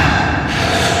stigmates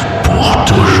pour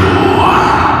toujours.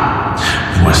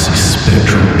 Voici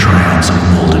Spectral Trance of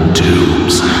Molten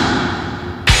Tombs.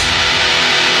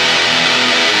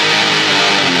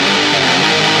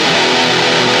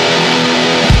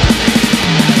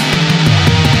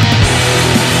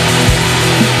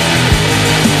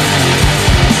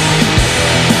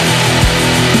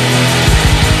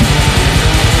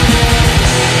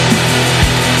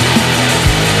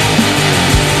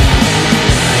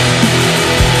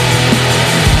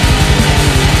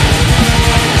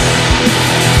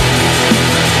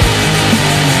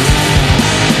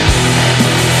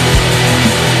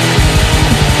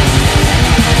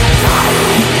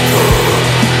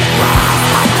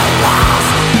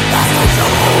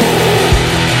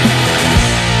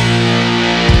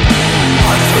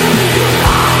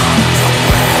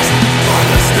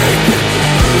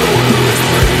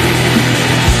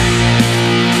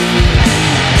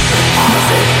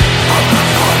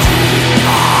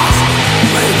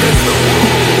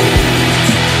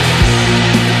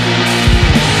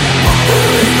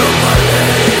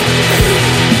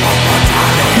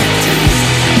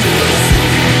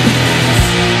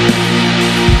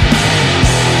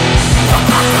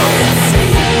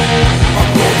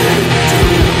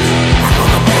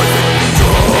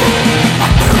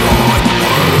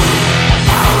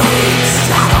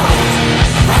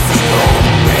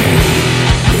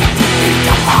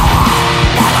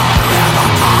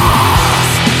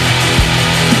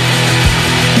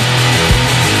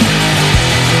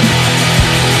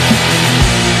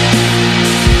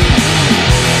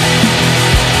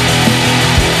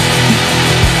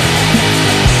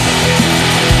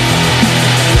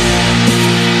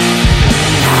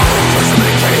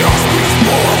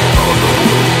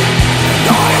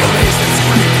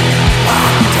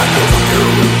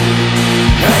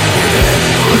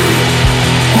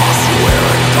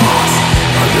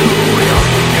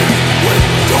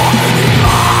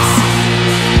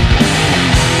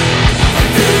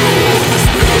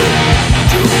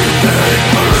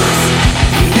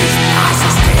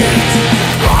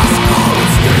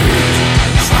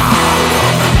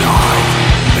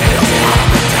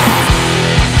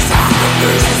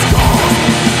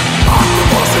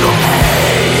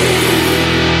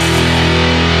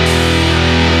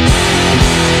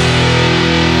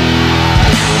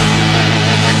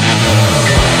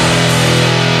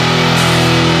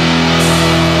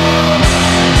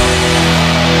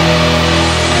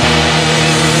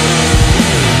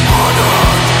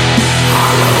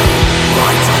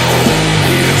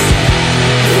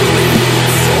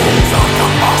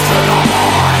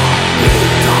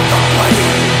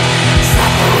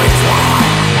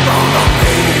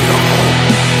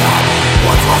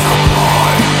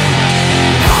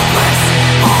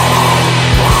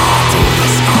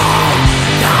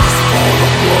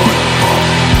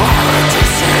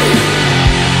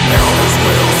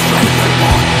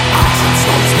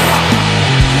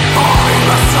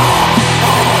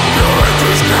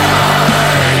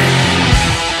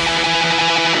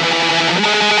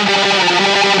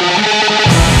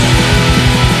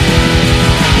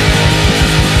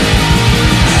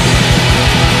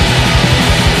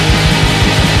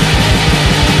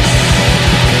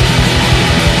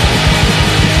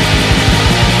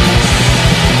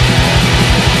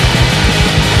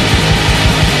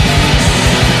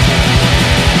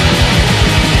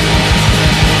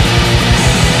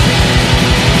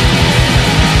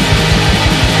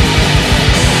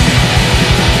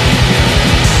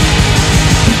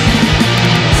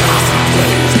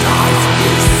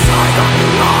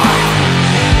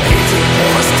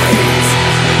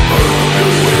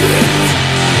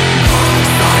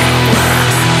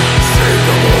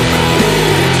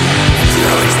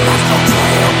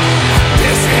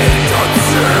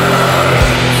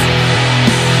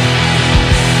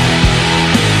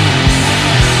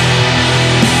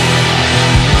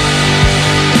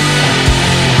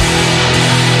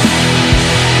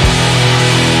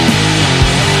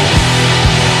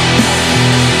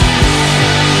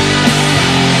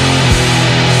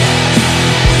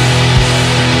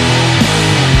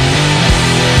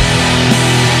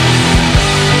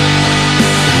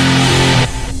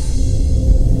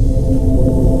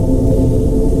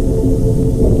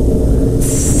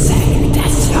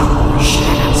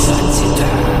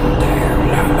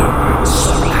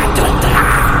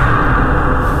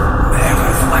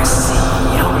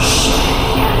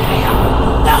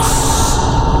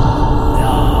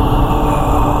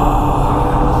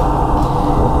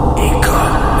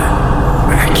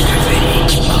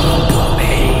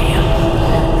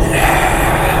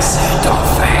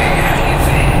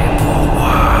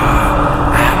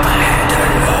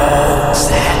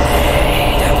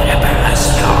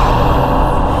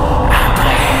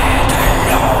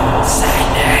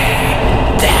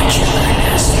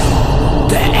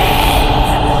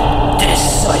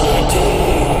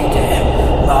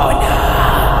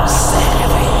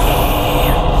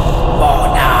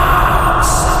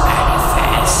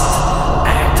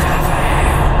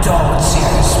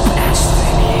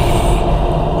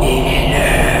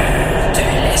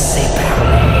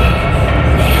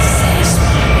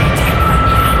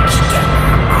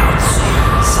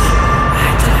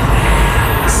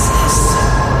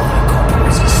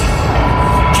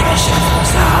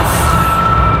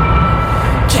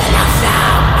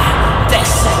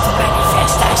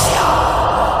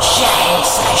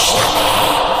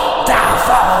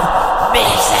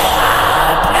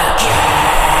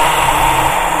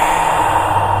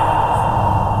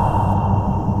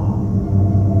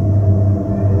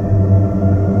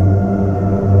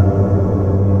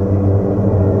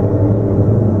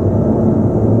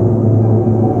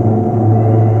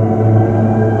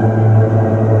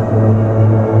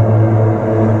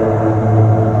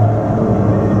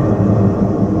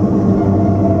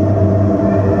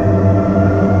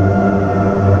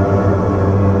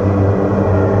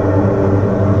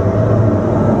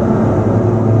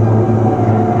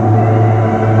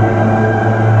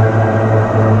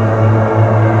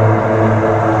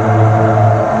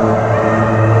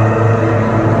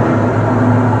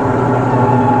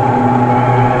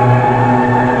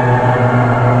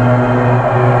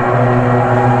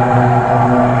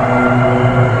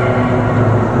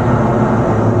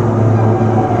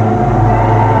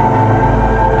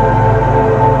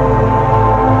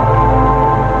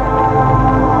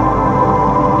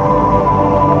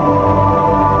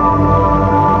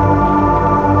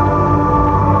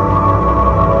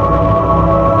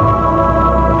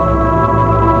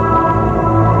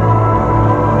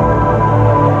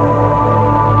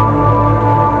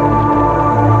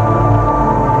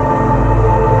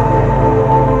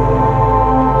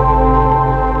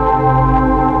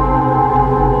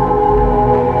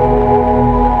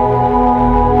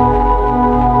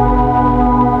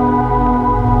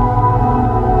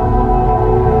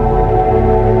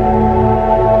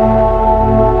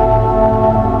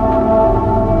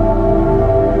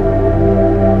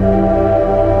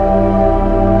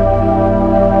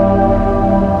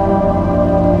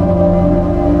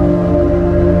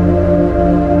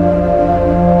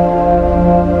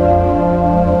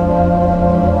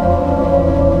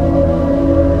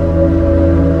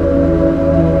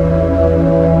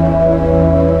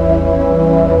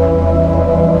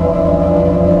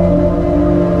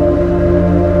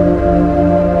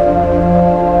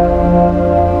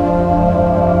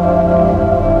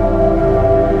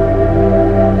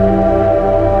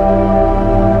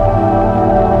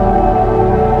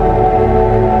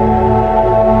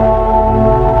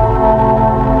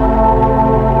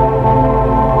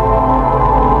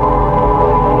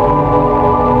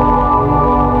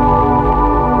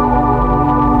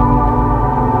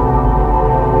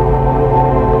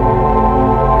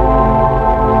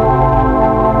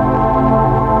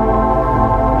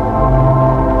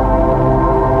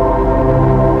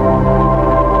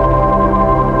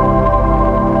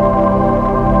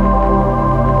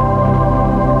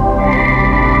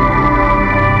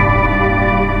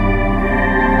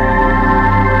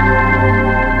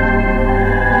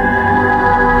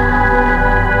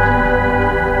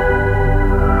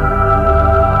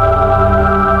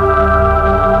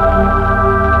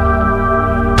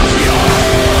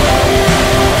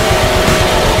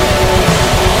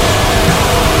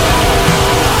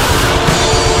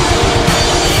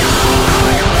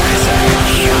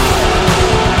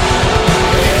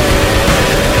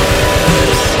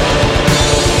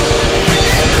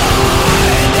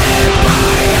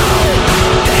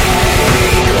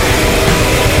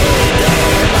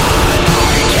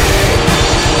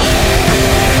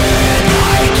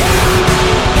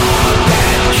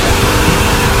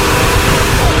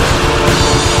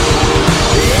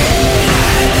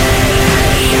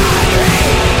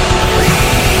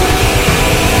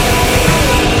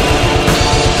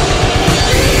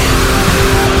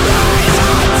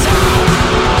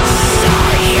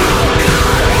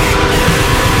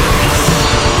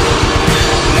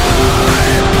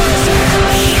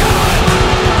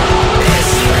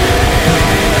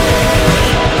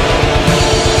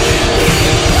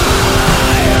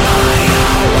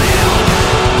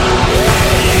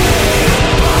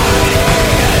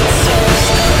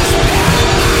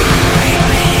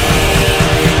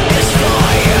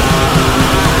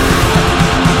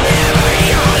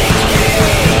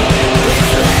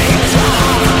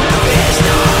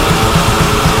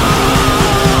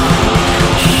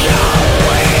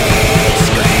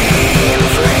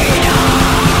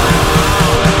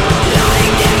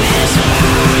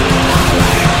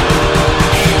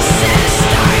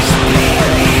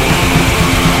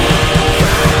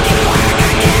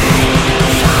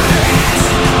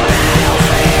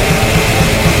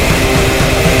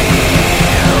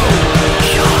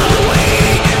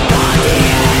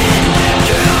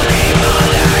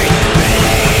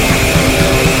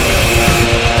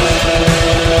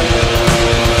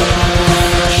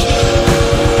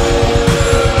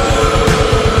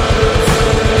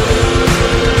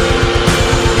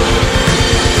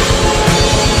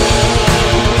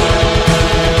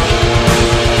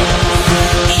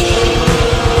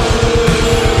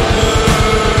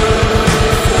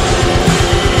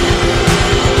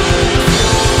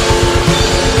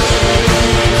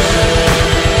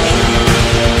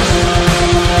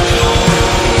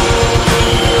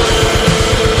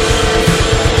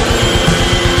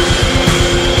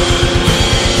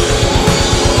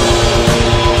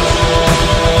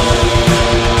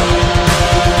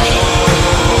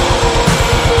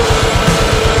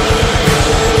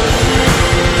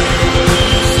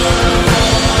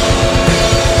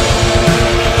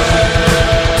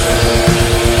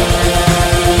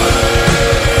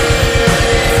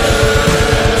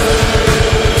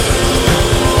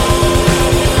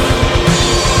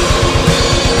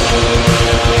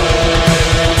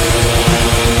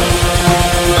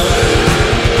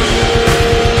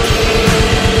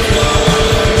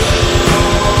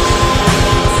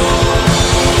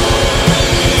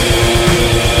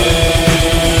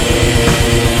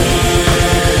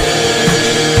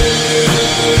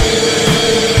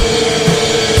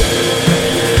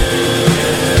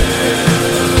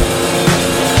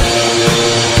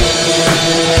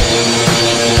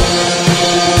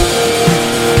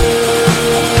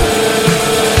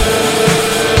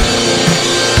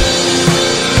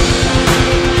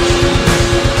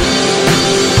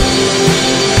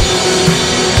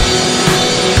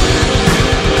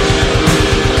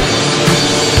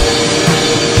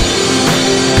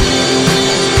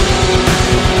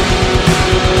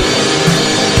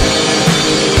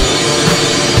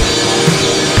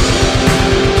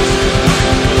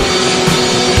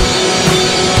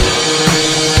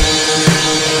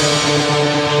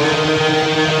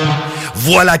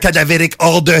 Voilà Cadavérique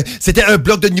Horde. C'était un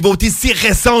bloc de nouveautés si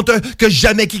récentes que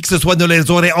jamais qui que ce soit ne les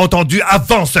aurait entendus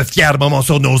avant ce fier moment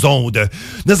sur nos ondes.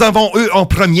 Nous avons eu en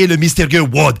premier le mystérieux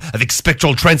Wood avec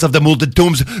Spectral Trance of the Molded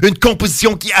Tombs, une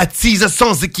composition qui attise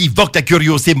sans équivoque la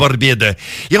curiosité morbide.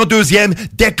 Et en deuxième,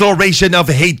 Declaration of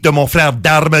Hate de mon frère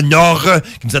d'armes Nord,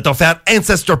 qui nous a offert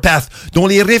Ancestor Path, dont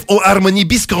les riffs aux harmonies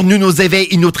biscornues nous éveillent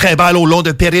et nous trimballent au long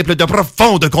de périples de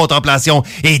profonde contemplation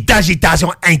et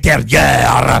d'agitation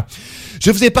intérieure. Je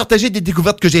vous ai partagé des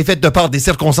découvertes que j'ai faites de par des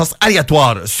circonstances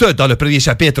aléatoires, ce dans le premier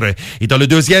chapitre. Et dans le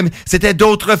deuxième, c'était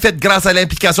d'autres faites grâce à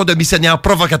l'implication de missionnaires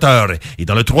provocateurs. Et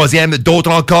dans le troisième, d'autres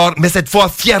encore, mais cette fois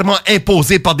fièrement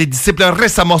imposées par des disciples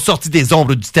récemment sortis des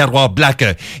ombres du terroir black.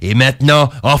 Et maintenant,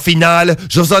 en finale,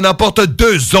 je vous en apporte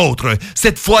deux autres.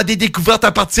 Cette fois, des découvertes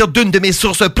à partir d'une de mes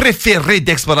sources préférées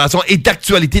d'exploration et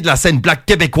d'actualité de la scène black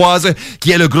québécoise,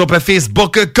 qui est le groupe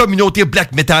Facebook Communauté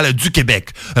Black Metal du Québec.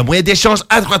 Un moyen d'échange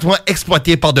adroitement exploité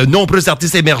par de nombreux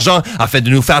artistes émergents afin de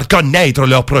nous faire connaître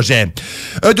leurs projets.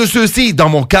 Un de ceux-ci, dans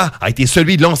mon cas, a été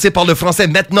celui lancé par le français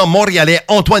maintenant montréalais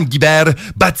Antoine Guibert,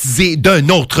 baptisé d'un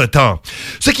autre temps.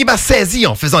 Ce qui m'a saisi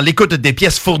en faisant l'écoute des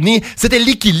pièces fournies, c'était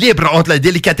l'équilibre entre la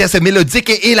délicatesse mélodique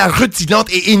et la rutilante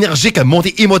et énergique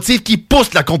montée émotive qui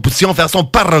pousse la composition vers son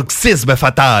paroxysme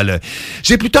fatal.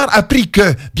 J'ai plus tard appris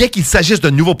que, bien qu'il s'agisse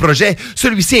d'un nouveau projet,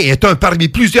 celui-ci est un parmi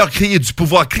plusieurs créés du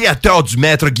pouvoir créateur du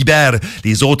maître Guibert,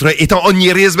 les autres étant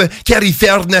Onirisme,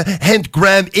 Cariferne,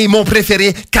 Handgram et mon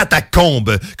préféré,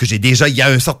 Catacombe, que j'ai déjà il y a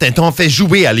un certain temps fait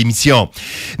jouer à l'émission.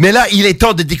 Mais là, il est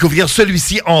temps de découvrir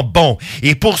celui-ci en bon.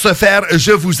 Et pour ce faire,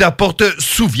 je vous apporte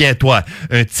Souviens-toi,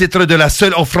 un titre de la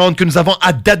seule offrande que nous avons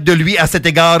à date de lui à cet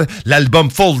égard, l'album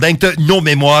full-length Nos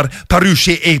Mémoires, paru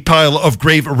chez A Pile of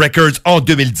Grave Records en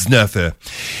 2019.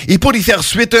 Et pour y faire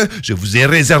suite, je vous ai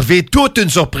réservé toute une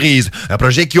surprise. Un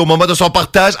projet qui, au moment de son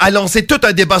partage, a lancé tout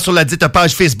un débat sur la dite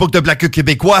page Facebook de Black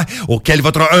québécois, auquel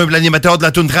votre humble animateur de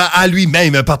la toundra a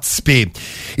lui-même participé.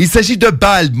 Il s'agit de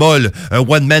Bal Moll, un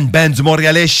one-man band du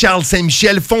Montréalais Charles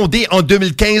Saint-Michel, fondé en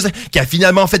 2015, qui a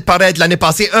finalement fait paraître l'année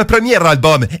passée un premier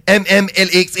album,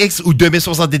 MMLXX ou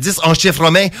 2070 en chiffres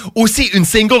romains, aussi une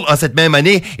single en cette même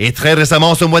année, et très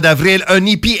récemment, ce mois d'avril, un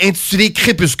EP intitulé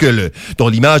Crépuscule, dont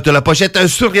l'image de la pochette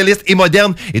surréaliste et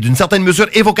moderne et d'une certaine mesure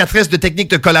évocatrice de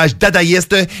techniques de collage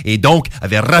dadaïste, et donc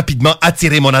avait rapidement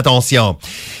attiré mon attention.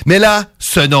 Mais là,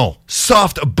 ce nom,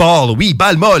 Softball, oui,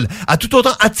 Bal Moll, a tout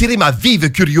autant attiré ma vive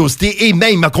curiosité et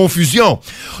même ma confusion.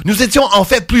 Nous étions en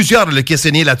fait plusieurs à le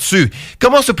questionner là-dessus.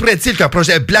 Comment se pourrait-il qu'un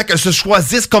projet black se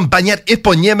choisisse comme bannière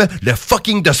éponyme le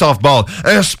fucking de softball?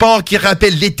 Un sport qui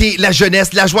rappelle l'été, la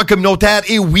jeunesse, la joie communautaire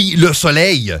et oui, le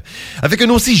soleil. Avec un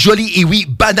aussi joli et oui,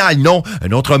 banal nom,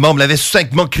 un autre membre l'avait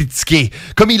succinctement critiqué.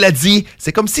 Comme il l'a dit,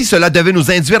 c'est comme si cela devait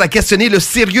nous induire à questionner le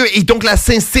sérieux et donc la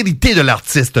sincérité de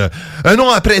l'artiste. Un nom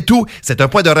après tout, c'est un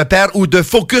point de repère ou de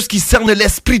focus qui cerne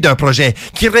l'esprit d'un projet,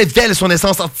 qui révèle son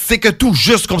essence artistique tout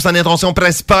juste comme son intention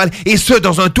principale, et ce,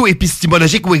 dans un tout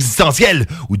épistémologique ou existentiel,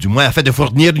 ou du moins afin de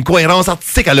fournir une cohérence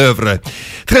artistique à l'œuvre.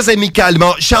 Très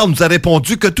amicalement, Charles nous a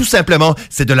répondu que tout simplement,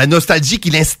 c'est de la nostalgie qui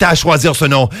l'incitait à choisir ce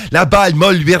nom, la Bal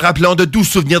Moll lui rappelant de doux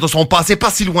souvenirs de son passé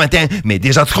pas si lointain, mais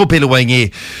déjà trop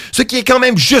éloigné. Ce qui est quand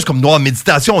même juste comme noire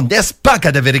méditation, n'est-ce pas,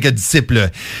 cadavérique disciple?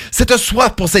 Cette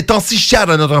soif pour ces temps si chers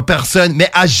à notre personne, mais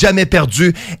à jamais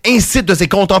perdu, incite de ces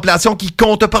contemplations qui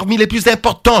comptent parmi les plus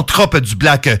importants tropes du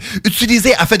black,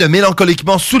 utilisées afin de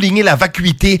mélancoliquement souligner la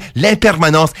vacuité,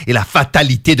 l'impermanence et la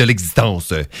fatalité de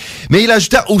l'existence. Mais il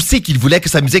ajouta aussi qu'il voulait que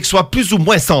sa musique soit plus ou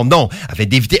moins sans nom, afin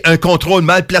d'éviter un contrôle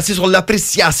mal placé sur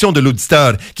l'appréciation de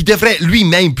l'auditeur, qui devrait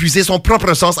lui-même puiser son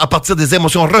propre sens à partir des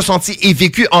émotions ressenties et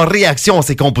vécues en réaction à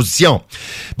ses compositions.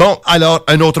 Bon, alors,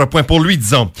 un autre point pour lui,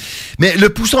 disons. Mais le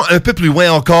poussant un peu plus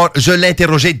loin encore, je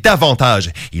l'interrogeai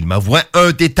davantage. Il m'avoua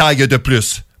un détail de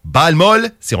plus. Bal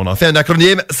Moll, si on en fait un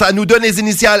acronyme, ça nous donne les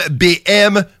initiales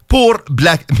BM pour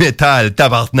Black Metal,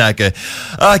 tabarnak.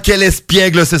 Ah, quel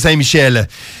espiègle ce Saint-Michel.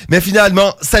 Mais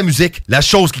finalement, sa musique, la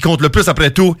chose qui compte le plus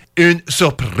après tout, une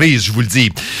surprise, je vous le dis.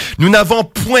 Nous n'avons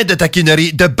point de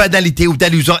taquinerie, de banalité ou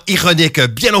d'allusion ironique,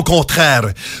 bien au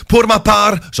contraire. Pour ma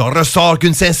part, j'en ressors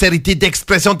qu'une sincérité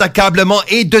d'expression d'accablement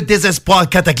et de désespoir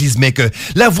cataclysmique.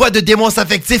 La voix de démons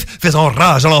affectifs faisant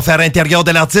rage à l'enfer intérieur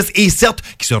de l'artiste et certes,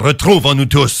 qui se retrouve en nous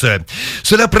tous.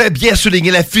 Cela pourrait bien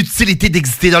souligner la futilité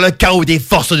d'exister dans le chaos des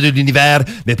forces de de l'univers,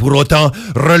 mais pour autant,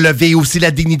 relever aussi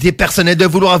la dignité personnelle de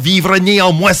vouloir vivre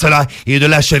néanmoins cela et de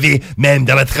l'achever, même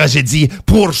dans la tragédie,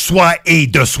 pour soi et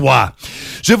de soi.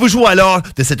 Je vous joue alors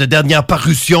de cette dernière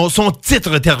parution son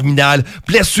titre terminal,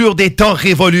 Blessure des temps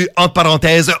révolus, entre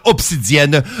parenthèses,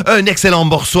 Obsidienne, un excellent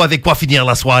morceau avec quoi finir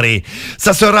la soirée.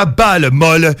 Ça sera balle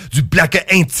molle, du black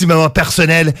intimement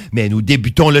personnel, mais nous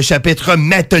débutons le chapitre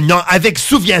maintenant avec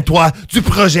Souviens-toi du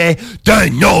projet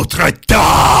d'un autre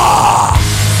temps.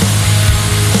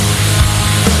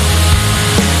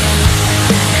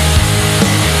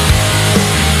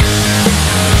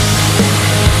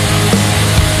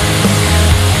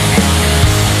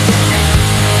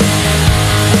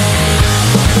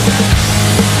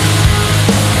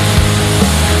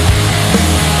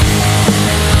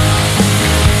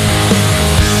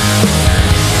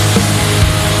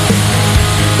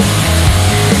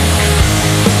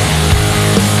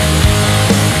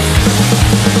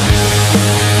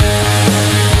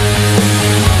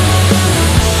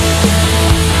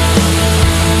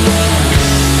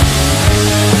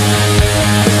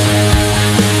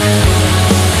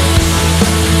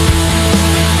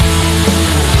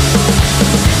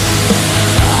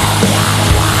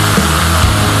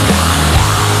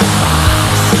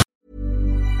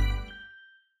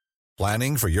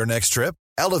 Planning for your next trip?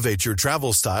 Elevate your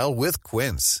travel style with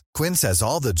Quince. Quince has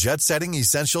all the jet-setting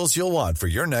essentials you'll want for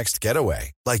your next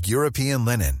getaway, like European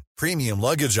linen, premium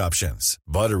luggage options,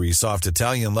 buttery soft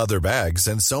Italian leather bags,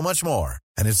 and so much more.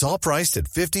 And it's all priced at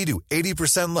 50 to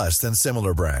 80% less than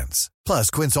similar brands. Plus,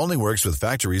 Quince only works with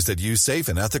factories that use safe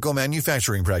and ethical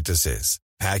manufacturing practices.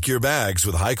 Pack your bags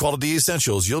with high-quality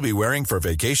essentials you'll be wearing for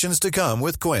vacations to come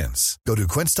with Quince. Go to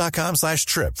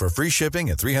quince.com/trip for free shipping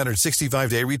and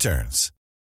 365-day returns.